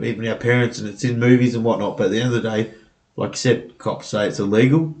group, even our parents, and it's in movies and whatnot. But at the end of the day, like you said, cops say it's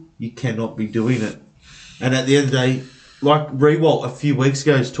illegal. You cannot be doing it. And at the end of the day, like Rewalt a few weeks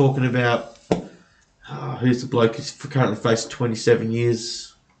ago is talking about who's the bloke who's currently faced 27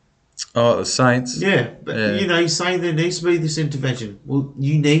 years. Oh, the Saints. Yeah, but Yeah. he's saying there needs to be this intervention. Well,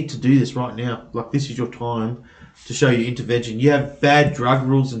 you need to do this right now. Like this is your time to show your intervention. You have bad drug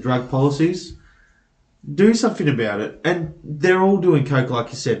rules and drug policies. Do something about it. And they're all doing coke, like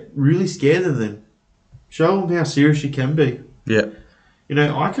you said. Really scare them then. Show them how serious you can be. Yeah.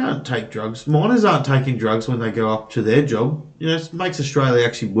 I can't take drugs. Miners aren't taking drugs when they go up to their job. It makes Australia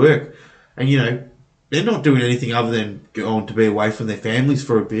actually work. And, they're not doing anything other than going to be away from their families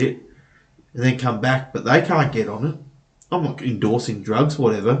for a bit and then come back, but they can't get on it. I'm not endorsing drugs,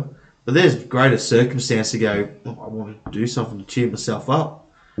 whatever, but there's greater circumstance to go, I want to do something to cheer myself up.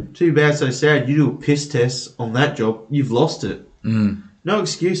 Too bad, so sad. You do a piss test on that job, you've lost it. No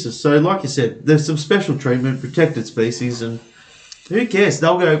excuses. So, like you said, there's some special treatment, protected species, and who cares?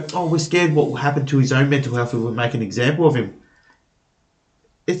 They'll go, we're scared what will happen to his own mental health if we make an example of him.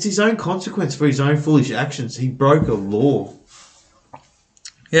 It's his own consequence for his own foolish actions. He broke a law.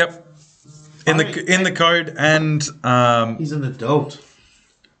 Yep. In the code and He's an adult.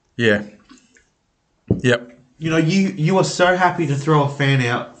 yeah. Yep. You are so happy to throw a fan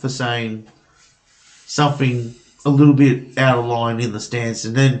out for saying something a little bit out of line in the stance,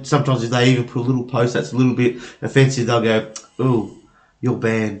 and then sometimes if they even put a little post that's a little bit offensive, they'll go, "Oh, you're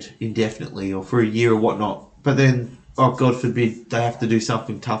banned indefinitely or for a year or whatnot." But then, God forbid, they have to do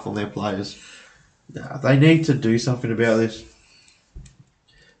something tough on their players. Nah, they need to do something about this.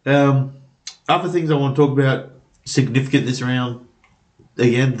 Other things I want to talk about significant this round.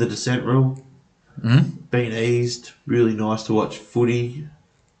 Again, the dissent rule being eased. Really nice to watch footy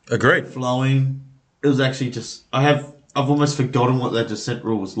Agreed. flowing. It was actually just I've almost forgotten what that dissent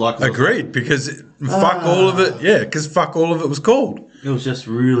rule was like. Agreed, because fuck all of it. Yeah, because fuck all of it was called. It was just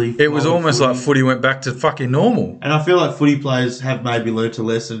really. It was flowing almost footy. like footy went back to fucking normal. And I feel like footy players have maybe learnt a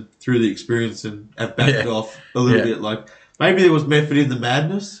lesson through the experience and have backed off a little bit. Like maybe there was method in the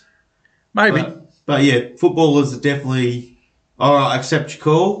madness. Maybe. But yeah, footballers are definitely, all right, I accept your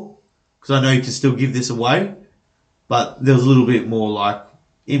call because I know you can still give this away. But there was a little bit more like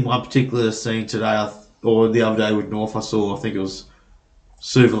in one particular scene today or the other day with North, I think it was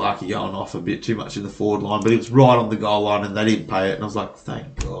Suvalaki going off a bit too much in the forward line, but it was right on the goal line and they didn't pay it. And I was like,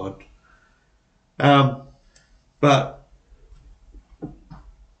 thank God. But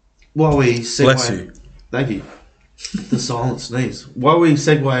while we segue... Bless you. Thank you. The silent sneeze. While we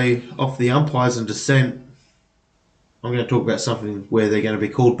segue off the umpires and dissent, I'm going to talk about something where they're going to be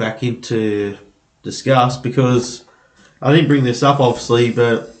called back in to discuss, because I didn't bring this up, obviously,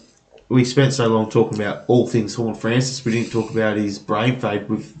 but we spent so long talking about all things Horne-Francis, we didn't talk about his brain fade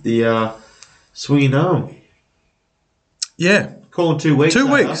with the swinging arm. Yeah. Calling 2 weeks.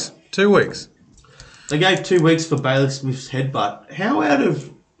 2 weeks. 2 weeks. They gave 2 weeks for Bailey Smith's headbutt. How out of...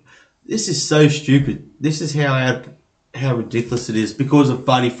 This is so stupid. This is how ridiculous it is because of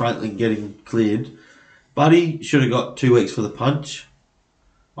Buddy Franklin getting cleared. Buddy should have got 2 weeks for the punch,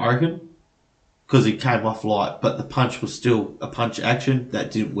 I reckon, because he came off light, but the punch was still a punch action.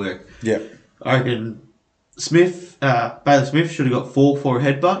 That didn't work. Yeah. I reckon Bailey Smith should have got 4 for a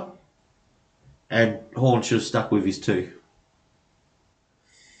headbutt, and Horn should have stuck with his 2.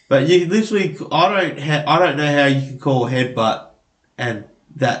 But you literally, I don't know how you can call a headbutt and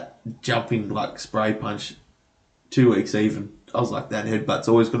that jumping like spray punch 2 weeks even. I was like, that headbutt's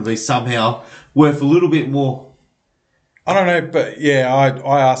always going to be somehow worth a little bit more. I don't know, but yeah,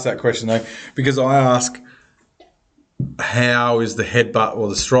 I asked that question though because I ask, how is the headbutt or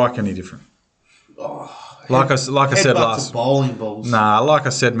the strike any different? Like I said Headbutts last. are bowling balls. Nah, like I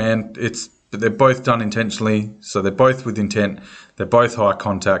said, man, they're both done intentionally, so they're both with intent. They're both high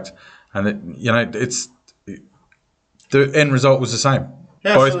contact, and it's the end result was the same.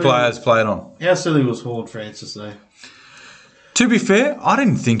 Both players played on. How silly was Horne-Francis though? To be fair, I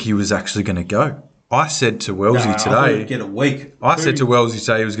didn't think he was actually going to go. I said to Wellesley I thought today. he'd get a week. I said to Wellesley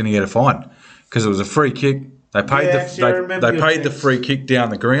today he was going to get a fine because it was a free kick. They paid I remember they your paid the text. free kick down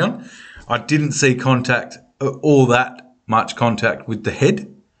the ground. I didn't see all that much contact with the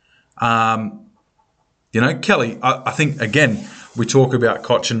head. Kelly. I think again we talk about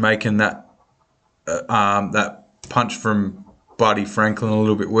Cochin making that punch from Buddy Franklin a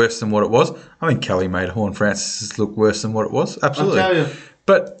little bit worse than what it was. I think Kelly made Horne-Francis look worse than what it was. Absolutely. I'll tell you.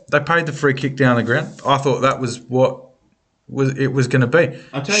 But they paid the free kick down the ground. I thought that was what it was going to be.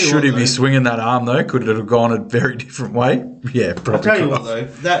 I'll tell you Should what, he though. be swinging that arm, though? Could it have gone a very different way? Yeah, probably. I'll tell you could what,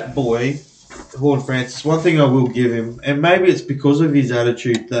 have. though. That boy, Horne-Francis, one thing I will give him, and maybe it's because of his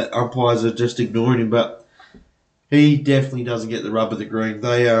attitude that umpires are just ignoring him, but he definitely doesn't get the rub of the green.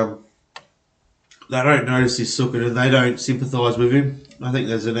 They don't notice his sooking and they don't sympathise with him. I think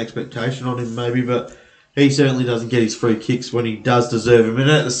there's an expectation on him maybe, but he certainly doesn't get his free kicks when he does deserve them. And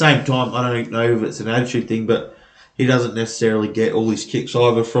at the same time, I don't know if it's an attitude thing, but he doesn't necessarily get all his kicks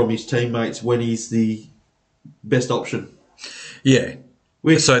either from his teammates when he's the best option. Yeah.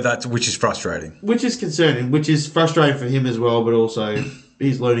 Which Which is frustrating. Which is concerning, which is frustrating for him as well, but also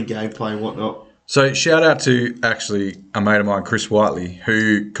he's learning gameplay and whatnot. So shout out to actually a mate of mine, Chris Whiteley,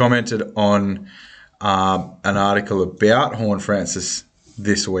 who commented on an article about Horne-Francis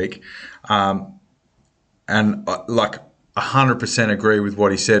this week, and 100% agree with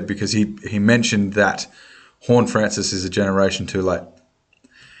what he said because he mentioned that Horne-Francis is a generation too late.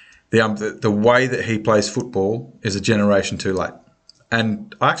 The way that he plays football is a generation too late,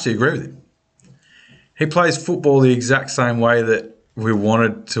 and I actually agree with him. He plays football the exact same way that we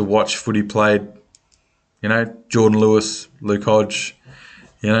wanted to watch footy played. Jordan Lewis, Luke Hodge,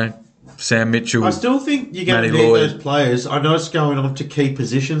 Sam Mitchell. I still think you're going to Matty need Lloyd. those players. I know it's going on to key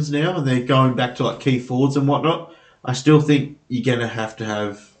positions now, and they're going back to key forwards and whatnot. I still think you're going to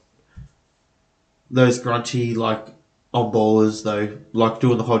have those grunty on ballers though,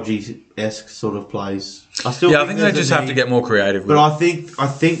 doing the Hodgie-esque sort of plays. I think they just have to get more creative. But I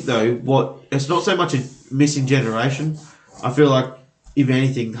think though, it's not so much a missing generation. I feel like if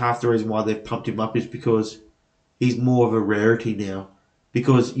anything, half the reason why they've pumped him up is because he's more of a rarity now.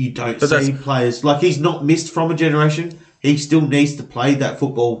 Because you don't see players he's not missed from a generation. He still needs to play that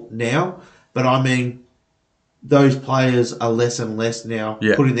football now. But I mean, those players are less and less now.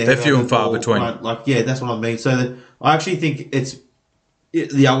 Yeah, putting their they're head few on and the far ball. between. That's what I mean. So I actually think it's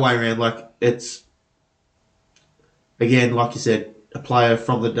the other way around. It's again, like you said, a player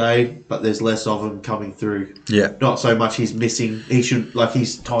from the day, but there's less of him coming through. Yeah, Not so much he's missing. He should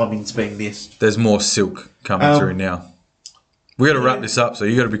his timing's being missed. there's more silk coming through now. We got to wrap this up, so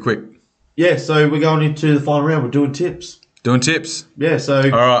you got to be quick. Yeah, so we're going into the final round. We're doing tips. Doing tips. Yeah, so All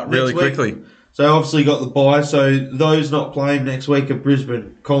right, next really week- quickly. So obviously got the bye. So those not playing next week are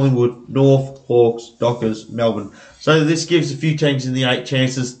Brisbane, Collingwood, North, Hawks, Dockers, Melbourne. So this gives a few teams in the 8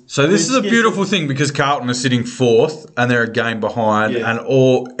 chances. So this is a gives- beautiful thing because Carlton are sitting 4th and they're a game behind, Yeah.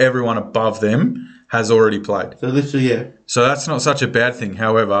 and everyone above them has already played. So literally, yeah. So that's not such a bad thing.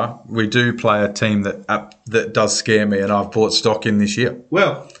 However, we do play a team that does scare me, and I've bought stock in this year.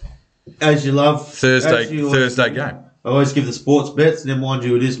 Well, as you love Thursday as you always- game. I always give the sports bets, and then mind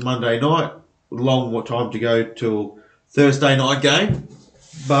you, it is Monday night. Long time to go till Thursday night game,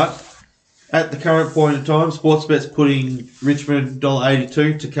 but at the current point in time, sports bets putting Richmond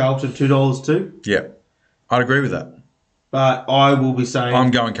 $1.82 to Carlton $2 too. Yeah, I'd agree with that. But I will be saying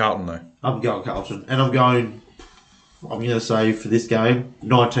I'm going Carlton though. I'm going Carlton, and I'm going to say for this game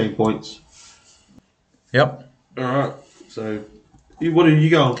 19 points. Yep, All right. So, what are you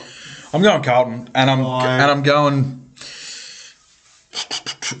going? I'm going Carlton, and I'm going.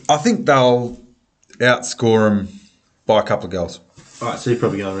 I think they'll outscore them by a couple of goals. All right, so you're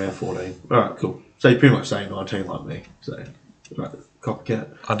probably going around 14. All right, cool. So you're pretty much saying 19 like me. So, all right,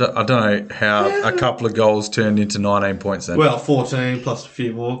 copycat. I don't know how a couple of goals turned into 19 points then. Well, 14 plus a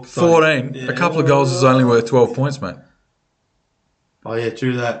few more. 14. Yeah. A couple of goals is only worth 12 points, mate. Oh, yeah,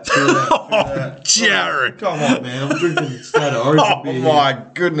 true that. True that. Jared. Come on, man. I'm drinking State of Origin Oh beer. my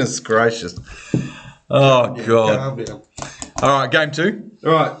goodness gracious. Oh God. Calm down. All right, game 2.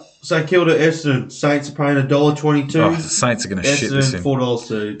 All right, St Kilda, Essendon. Saints are paying $1.22. Oh, the Saints are going to shit this Essendon, in.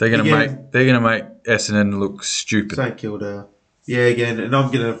 $4 They're going to make Essendon look stupid. St Kilda. Yeah, again, and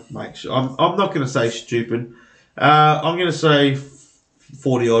I'm going to make sure. I'm not going to say stupid. I'm going to say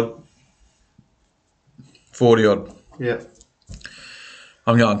 40 odd. 40 odd. Yeah.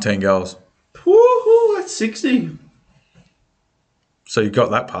 I'm going 10 goals. Woohoo, that's 60. So you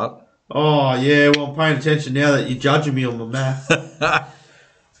got that part. Oh, yeah, well, I'm paying attention now that you're judging me on my math.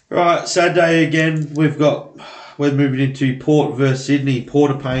 Right, Saturday again, we've got we're moving into Port versus Sydney.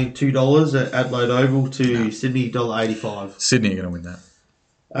 Port are paying $2 at Adelaide Oval to Sydney $1.85. Sydney are going to win that.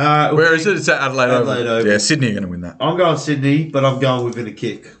 Where is it? It's at Adelaide Oval. Yeah, Sydney are going to win that. I'm going Sydney, but I'm going within a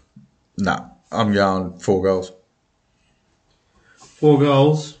kick. Nah, I'm going 4 goals. 4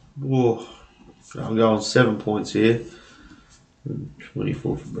 goals. Whoa. I'm going 7 points here.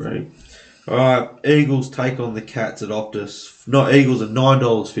 24 for break. Alright, Eagles take on the Cats at Optus. Not Eagles are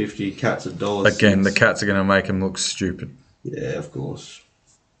 $9.50, Cats at $1.06. Again, the Cats are going to make them look stupid. Yeah, of course.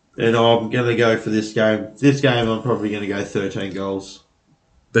 And I'm going to go for this game. This game, I'm probably going to go 13 goals.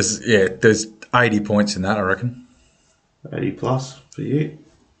 There's 80 points in that, I reckon. 80 plus for you.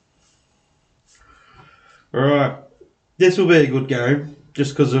 Alright, this will be a good game,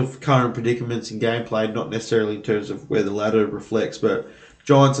 just because of current predicaments in gameplay, not necessarily in terms of where the ladder reflects, but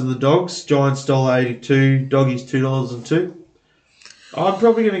Giants and the Dogs. Giants $1.82, Doggies $2.02. I'm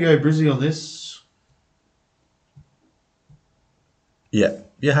probably going to go Brizzy on this. Yeah,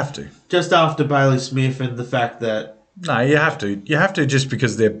 you have to. Just after Bailey Smith and the fact that... No, you have to. You have to just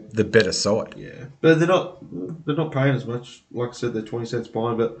because they're the better side. Yeah, but they're not paying as much. Like I said, they're 20 cents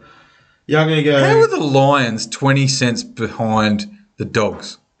behind, but yeah, I'm going to go... How are the Lions 20 cents behind the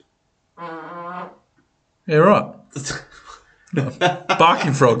Dogs? Yeah, right.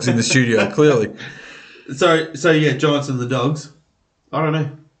 Barking frogs in the studio, clearly. So yeah, Giants and the Dogs. I don't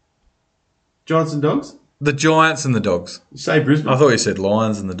know. Giants and Dogs? The Giants and the Dogs. You say Brisbane. I thought you said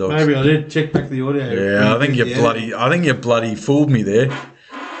Lions and the Dogs. Maybe I did. Check back the audio. Yeah, I think you bloody fooled me there.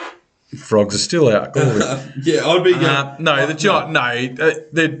 Frogs are still out. Yeah, I'd be going.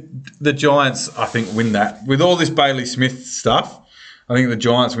 The Giants, I think, win that. With all this Bailey Smith stuff, I think the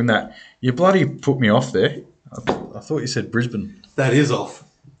Giants win that. You bloody put me off there. I thought you said Brisbane. That is off.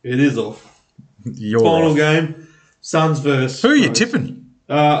 It is off. You're Final off. game, Suns versus... Who are you tipping?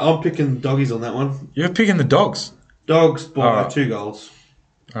 I'm picking Doggies on that one. You're picking the Dogs. Dogs by 2 goals.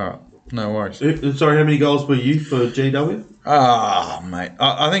 All right, no worries. Sorry, how many goals were you for GW? Mate,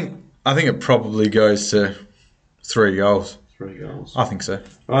 I think it probably goes to 3 goals. 3 goals. I think so.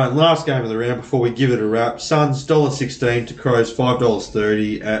 All right, last game of the round before we give it a wrap. Suns $1.16 to Crows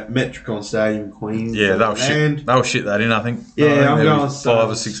 $5.30 at Metricon Stadium, Queens. Yeah, they'll shit that in, I think. Yeah, I'm going 5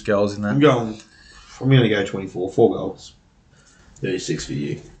 or 6 goals in that. I'm going to go 24, 4 goals. 36 for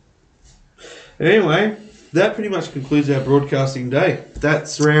you. Anyway, that pretty much concludes our broadcasting day.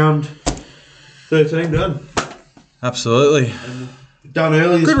 That's round 13 done. Absolutely. Done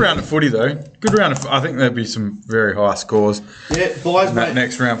early. Good round of footy, though. I think there'll be some very high scores. Yeah, buys in that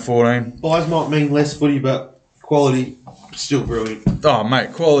next round 14. Buys might mean less footy, but quality still brilliant. Oh,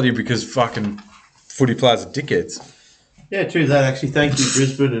 mate, quality because fucking footy players are dickheads. Yeah, true that, actually. Thank you,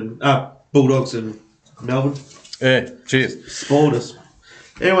 Brisbane and Bulldogs and Melbourne. Yeah, cheers. Spoiled us.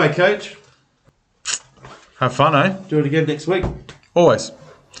 Anyway, Coach. Have fun, eh? Do it again next week. Always.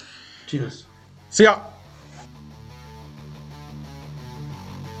 Cheers. See ya.